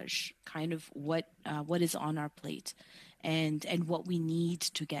triage kind of what is on our plate and what we need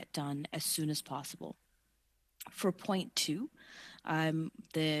to get done as soon as possible. For point two,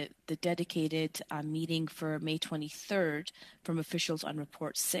 the dedicated meeting for May 23rd from officials on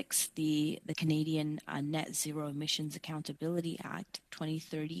Report 6, the Canadian Net Zero Emissions Accountability Act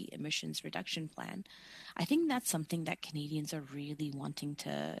 2030 Emissions Reduction Plan. I think that's something that Canadians are really wanting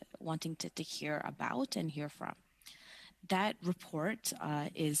to hear about and hear from. That report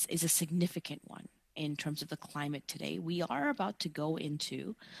is a significant one in terms of the climate today. We are about to go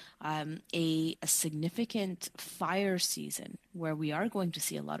into a significant fire season where we are going to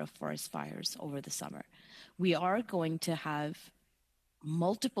see a lot of forest fires over the summer. We are going to have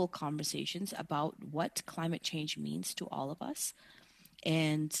multiple conversations about what climate change means to all of us,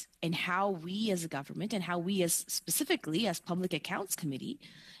 and how we as a government and how we as specifically as Public Accounts Committee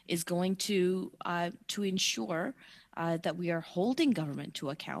is going to ensure that we are holding government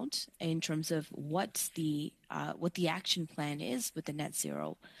to account in terms of what the action plan is with the net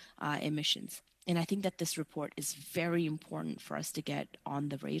zero emissions. And I think that this report is very important for us to get on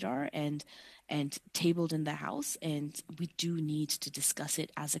the radar and tabled in the House, and we do need to discuss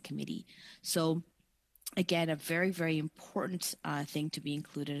it as a committee. So again, a very, very important thing to be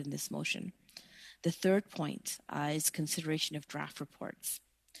included in this motion. The third point is consideration of draft reports.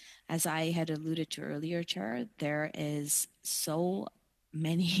 As I had alluded to earlier, Chair, there is so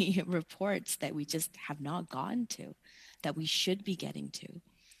many reports that we just have not gotten to, that we should be getting to.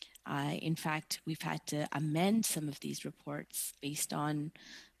 In fact, we've had to amend some of these reports based on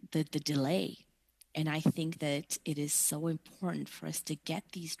the delay. And I think that it is so important for us to get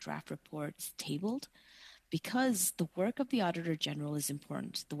these draft reports tabled, because the work of the Auditor General is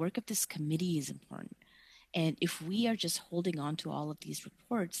important. The work of this committee is important. And if we are just holding on to all of these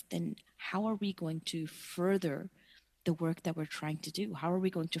reports, then how are we going to further the work that we're trying to do? How are we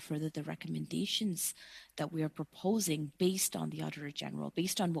going to further the recommendations that we are proposing based on the Auditor General,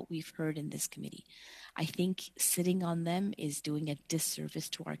 based on what we've heard in this committee? I think sitting on them is doing a disservice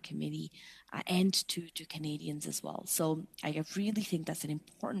to our committee and to Canadians as well. So I really think that's an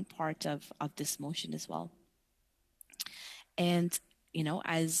important part of this motion as well. And you know,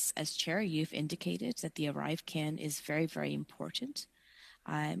 as chair, you've indicated that the Arrive Can is very, very important.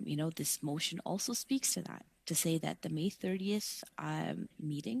 You know, this motion also speaks to that, to say that the May 30th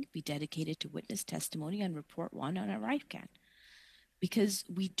meeting be dedicated to witness testimony on Report 1 on Arrive Can. Because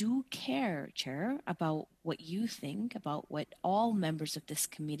we do care, Chair, about what you think, about what all members of this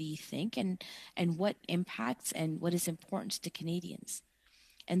committee think, and what impacts and what is important to Canadians.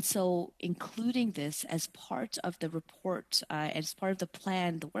 And so including this as part of the report, as part of the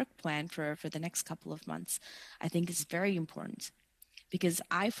plan, the work plan for the next couple of months, I think is very important. Because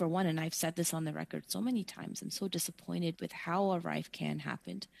I, for one, and I've said this on the record so many times, I'm so disappointed with how Arrive Can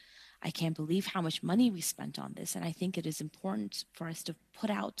happened. I can't believe how much money we spent on this. And I think it is important for us to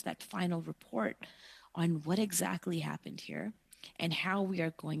put out that final report on what exactly happened here and how we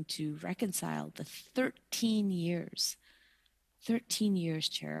are going to reconcile the 13 years,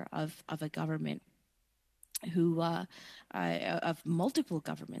 Chair, of a government who, of multiple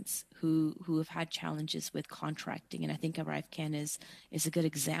governments who have had challenges with contracting. And I think Arrive Can is a good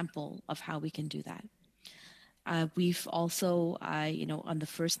example of how we can do that. We've also, you know, on the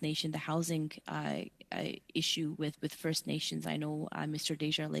First Nation, the housing issue with First Nations, I know Mr.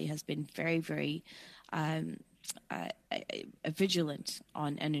 Desjardins has been very, very vigilant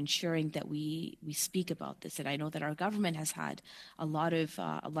on and ensuring that we speak about this. And I know that our government has had a lot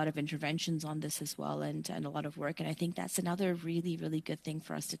of interventions on this as well, and a lot of work. And I think that's another really, really good thing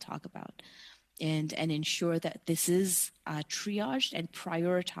for us to talk about. And ensure that this is triaged and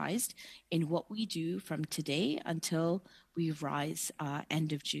prioritized in what we do from today until we rise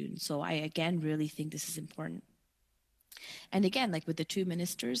end of June. So I, again, really think this is important. And again, like with the two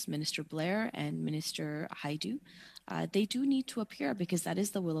ministers, Minister Blair and Minister Haidu, they do need to appear because that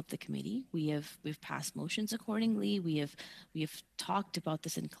is the will of the committee. We've passed motions accordingly. We have talked about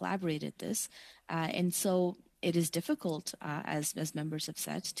this and collaborated this. And so it is difficult, as members have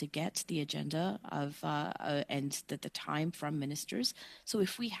said, to get the agenda of and the time from ministers. So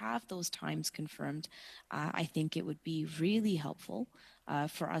if we have those times confirmed, I think it would be really helpful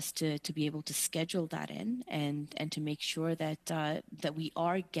for us to be able to schedule that in and to make sure that that we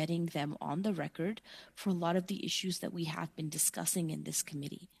are getting them on the record for a lot of the issues that we have been discussing in this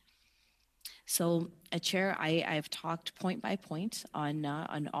committee. So, Chair, I've talked point by point on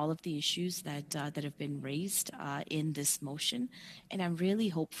all of the issues that have been raised in this motion, and I'm really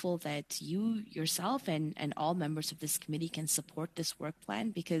hopeful that you yourself and all members of this committee can support this work plan,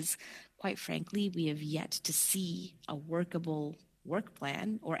 because, quite frankly, we have yet to see a workable work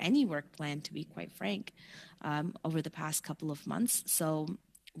plan, or any work plan, to be quite frank, over the past couple of months. So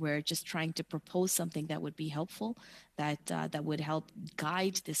we're just trying to propose something that would be helpful, that would help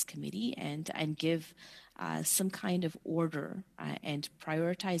guide this committee and give some kind of order and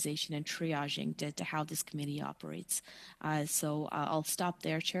prioritization and triaging to how this committee operates. So I'll stop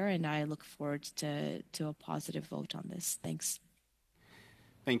there, Chair, and I look forward to a positive vote on this. Thanks.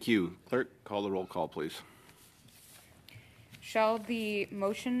 Thank you. Clerk, call the roll call, please. Shall the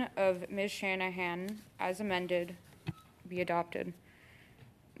motion of Ms. Shanahan, as amended, be adopted?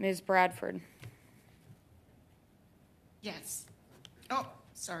 Ms. Bradford? Yes. Oh,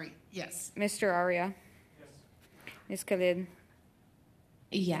 sorry. Yes. Mr. Arya? Yes. Ms. Khalid?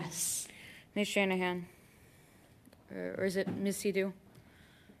 Yes. Ms. Shanahan? Or is it Ms. Sidhu?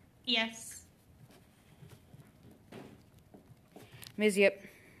 Yes. Ms. Yip?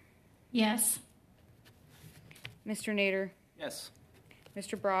 Yes. Mr. Nader? Yes.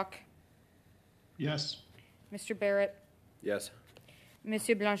 Mr. Brock? Yes. Mr. Barrett? Yes.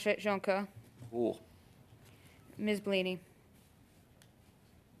 Monsieur Blanchet-Jonca? Oh. Ms. Blaney?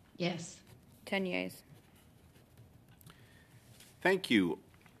 Yes. 10 yeas. Thank you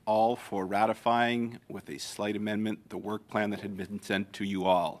all for ratifying, with a slight amendment, the work plan that had been sent to you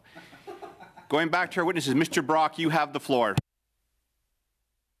all. Going back to our witnesses, Mr. Brock, you have the floor.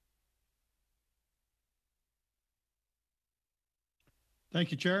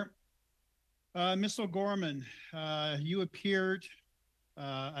 Thank you, Chair. Ms. O'Gorman, you appeared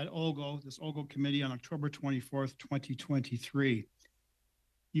at OGO, this OGO committee, on October 24th, 2023.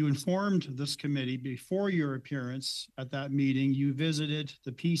 You informed this committee before your appearance at that meeting. You visited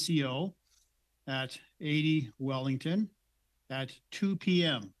the PCO at 80 Wellington at 2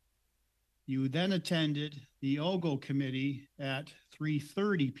 p.m. You then attended the OGO committee at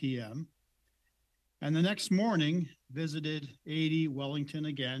 3:30 p.m. and the next morning visited 80 Wellington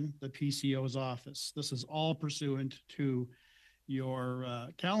again, the PCO's office. This is all pursuant to your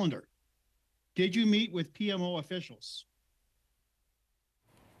calendar. Did you meet with PMO officials?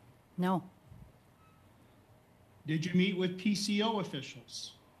 No. Did you meet with PCO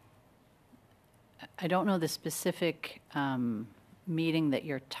officials? I don't know the specific meeting that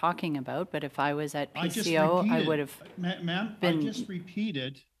you're talking about, but if I was at PCO, I would have Ma'am, been...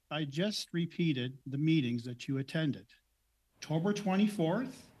 I just repeated the meetings that you attended. October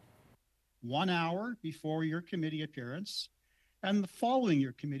 24th, 1 hour before your committee appearance, and following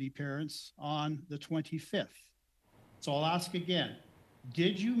your committee appearance on the 25th. So I'll ask again,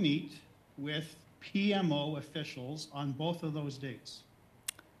 did you meet with PMO officials on both of those dates?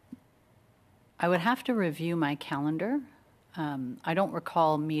 I would have to review my calendar. I don't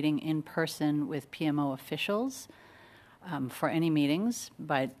recall meeting in person with PMO officials for any meetings,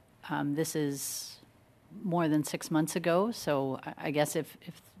 but this is more than 6 months ago. So I guess if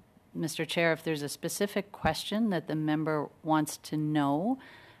Mr. Chair, if there's a specific question that the member wants to know,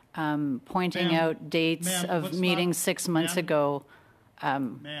 pointing out dates of meetings 6 months ago,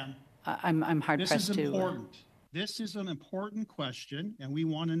 I'm hard-pressed to... This is an important question, and we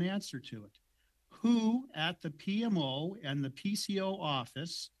want an answer to it. Who at the PMO and the PCO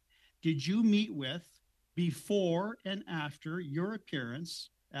office did you meet with before and after your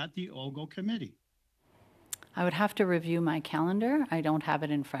appearance at the OGO committee? I would have to review my calendar. I don't have it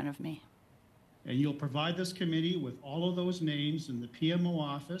in front of me. And you'll provide this committee with all of those names in the PMO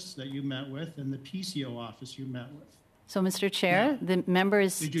office that you met with and the PCO office you met with. So, Mr. Chair, the member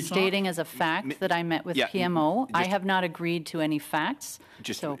is stating as a fact that I met with PMO. I have not agreed to any facts,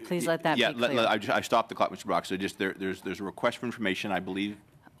 so please let that be clear. I stopped the clock, Mr. Brock. So just there's a request for information. I believe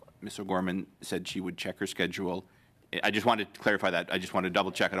Ms. O'Gorman said she would check her schedule. I just wanted to clarify that. I just want to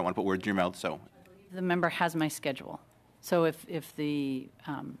double check. I don't want to put words in your mouth. So the member has my schedule. So if the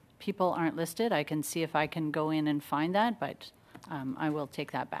people aren't listed, I can see if I can go in and find that, but I will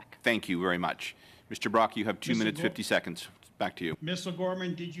take that back. Thank you very much. Mr. Brock, you have 2 minutes, 50 seconds. Back to you. Ms.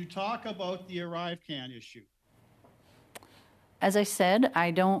 O'Gorman, did you talk about the ArriveCAN issue? As I said,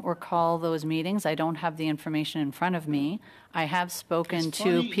 I don't recall those meetings. I don't have the information in front of me. I have spoken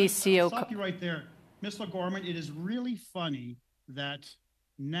to PCO... I'll stop you right there. Ms. O'Gorman, it is really funny that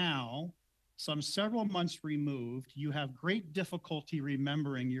now, several months removed, you have great difficulty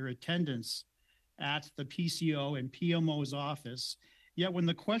remembering your attendance at the PCO and PMO's office. Yet when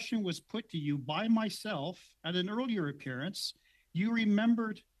the question was put to you by myself at an earlier appearance, you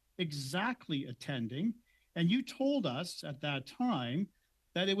remembered exactly attending, and you told us at that time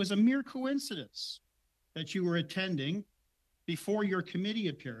that it was a mere coincidence that you were attending before your committee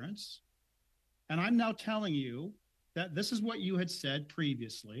appearance. And I'm now telling you that this is what you had said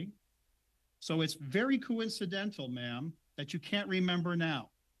previously. So it's very coincidental, ma'am, that you can't remember now.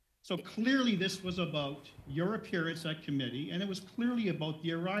 So clearly this was about your appearance at committee, and it was clearly about the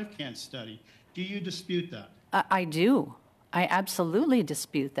ArriveCAN study. Do you dispute that? I do. I absolutely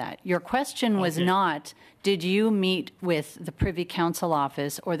dispute that. Your question was not, did you meet with the Privy Council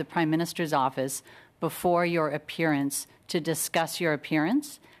office or the Prime Minister's office before your appearance to discuss your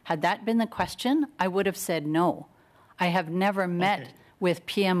appearance? Had that been the question, I would have said no. I have never met with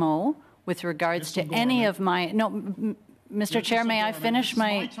PMO with regards to any of my... No, Mr. Chair, may I finish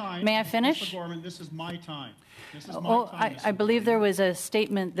my... May I finish? Mr. Gorman, this is my time. I believe there was a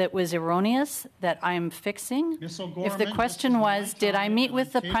statement that was erroneous that I'm fixing. If the question was, did I meet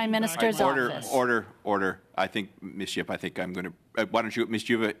with the Prime Minister's office? Order. I think, Ms. Yip, I'm going to... why don't you, Ms.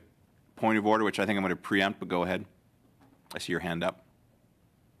 Yip, a point of order, which I think I'm going to preempt, but go ahead. I see your hand up.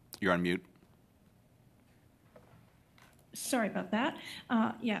 You're on mute. Sorry about that.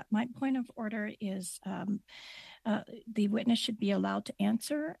 My point of order is the witness should be allowed to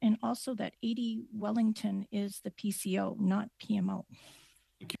answer, and also that 80 Wellington is the PCO, not PMO.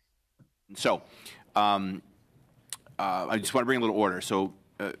 Thank you. So, I just want to bring a little order. So,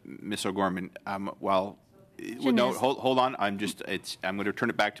 Ms. O'Gorman, hold on. I'm going to turn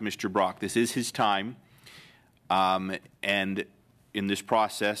it back to Mr. Brock. This is his time, and in this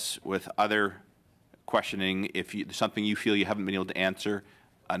process with other questioning, if there's something you feel you haven't been able to answer,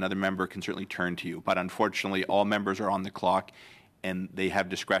 another member can certainly turn to you. But unfortunately, all members are on the clock, and they have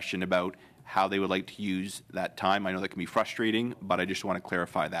discretion about how they would like to use that time. I know that can be frustrating, but I just want to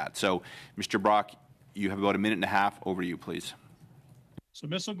clarify that. So, Mr. Brock, you have about a minute and a half. Over to you, please. So,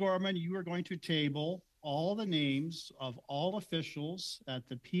 Ms. O'Gorman, you are going to table all the names of all officials at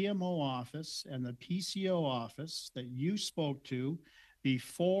the PMO office and the PCO office that you spoke to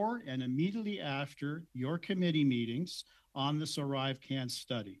before and immediately after your committee meetings on this ArriveCAN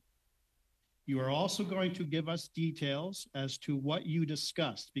study. You are also going to give us details as to what you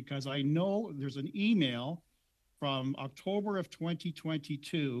discussed, because I know there's an email from October of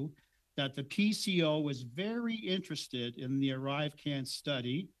 2022 that the PCO was very interested in the ArriveCAN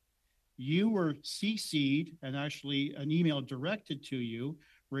study. You were CC'd, and actually an email directed to you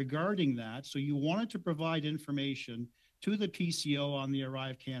regarding that. So you wanted to provide information to the PCO on the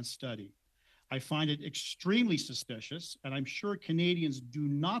ArriveCAN study. I find it extremely suspicious, and I'm sure Canadians do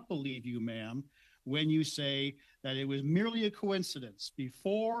not believe you, ma'am, when you say that it was merely a coincidence.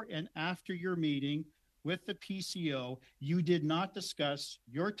 Before and after your meeting with the PCO, you did not discuss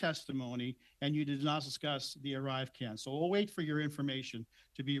your testimony and you did not discuss the ArriveCAN. So we'll wait for your information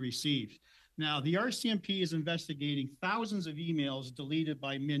to be received. Now, the RCMP is investigating thousands of emails deleted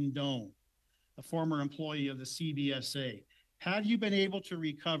by Min Doan, a former employee of the CBSA. Have you been able to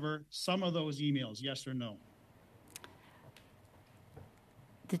recover some of those emails, yes or no?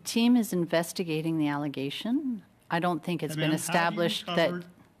 The team is investigating the allegation. I don't think it's been established that...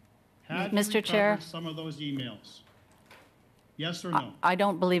 Mr. Chair, some of those emails? Yes or no? I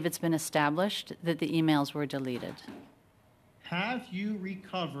don't believe it's been established that the emails were deleted. Have you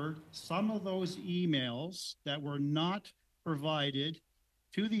recovered some of those emails that were not provided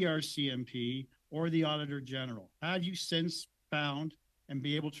to the RCMP or the Auditor General? Have you since found and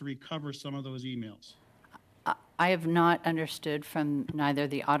be able to recover some of those emails? I have not understood from neither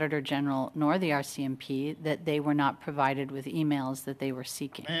the Auditor General nor the RCMP that they were not provided with emails that they were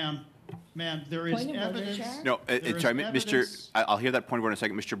seeking. Ma'am, there is evidence. No, sorry, Mr. I'll hear that point of order in a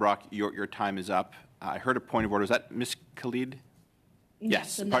second. Mr. Brock, your time is up. I heard a point of order. Is that Ms. Khalid?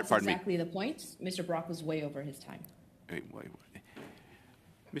 Yes, and that's exactly the point. Mr. Brock was way over his time. Wait.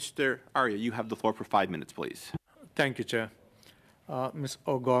 Mr. Arya, you have the floor for 5 minutes, please. Thank you, Chair. Ms.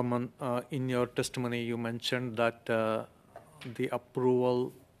 O'Gorman, in your testimony, you mentioned that the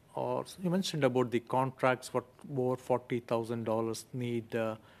approval, or you mentioned about the contracts what over $40,000 need.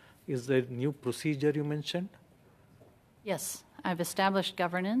 Is there a new procedure you mentioned? Yes, I've established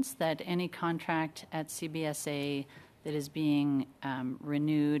governance that any contract at CBSA that is being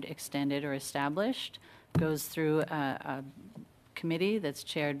renewed, extended, or established goes through a committee that's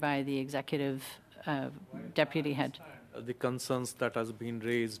chaired by the executive deputy head. The concerns that has been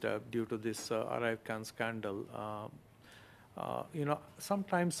raised due to this ArriveCAN scandal,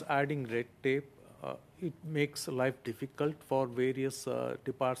 sometimes adding red tape, it makes life difficult for various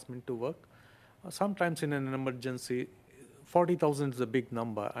departments to work. Sometimes in an emergency, 40,000 is a big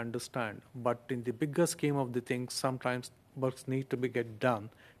number, I understand. But in the bigger scheme of the things, sometimes works need to be get done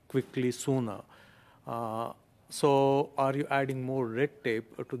quickly, sooner. So are you adding more red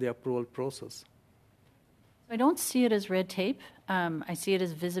tape to the approval process? I don't see it as red tape. I see it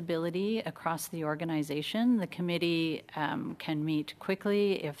as visibility across the organization. The committee can meet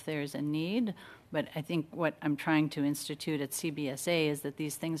quickly if there's a need, but I think what I'm trying to institute at CBSA is that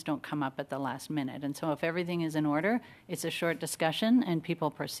these things don't come up at the last minute. And so if everything is in order, it's a short discussion and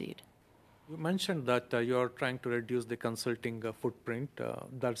people proceed. You mentioned that you're trying to reduce the consulting footprint.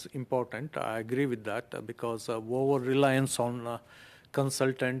 That's important. I agree with that because over-reliance on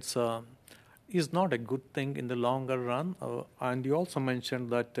consultants is not a good thing in the longer run. And you also mentioned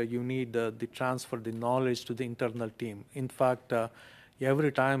that you need the transfer the knowledge to the internal team. In fact,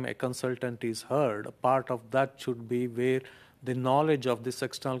 every time a consultant is heard, a part of that should be where the knowledge of this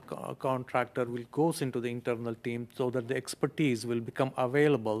external contractor will goes into the internal team so that the expertise will become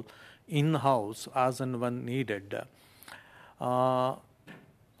available in-house as and when needed.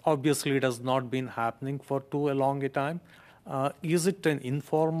 Obviously, it has not been happening for too long a time. Is it an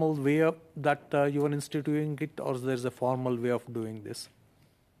informal way that you are instituting it, or is there a formal way of doing this?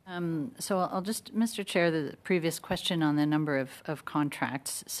 So I'll just, Mr. Chair, the previous question on the number of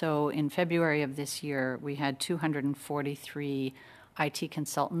contracts. So in February of this year, we had 243 IT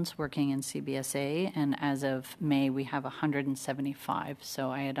consultants working in CBSA, and as of May, we have 175. So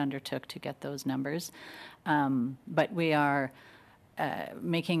I had undertook to get those numbers. But we are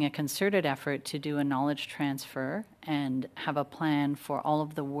making a concerted effort to do a knowledge transfer and have a plan for all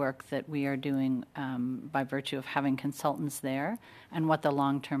of the work that we are doing by virtue of having consultants there and what the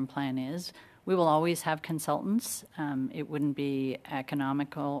long-term plan is. We will always have consultants. It wouldn't be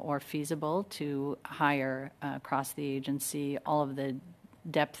economical or feasible to hire across the agency all of the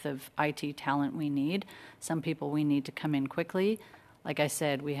depth of IT talent we need. Some people we need to come in quickly. Like I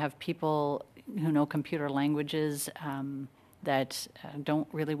said, we have people who know computer languages that don't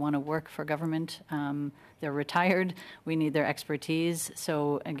really want to work for government. They're retired. We need their expertise.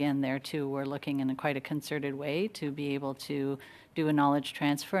 So again, there too, we're looking in quite a concerted way to be able to do a knowledge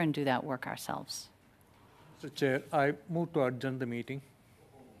transfer and do that work ourselves. Mr. Chair, I move to adjourn the meeting.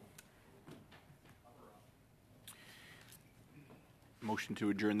 Motion to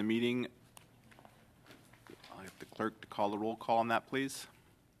adjourn the meeting. I'll get the clerk to call the roll call on that, please.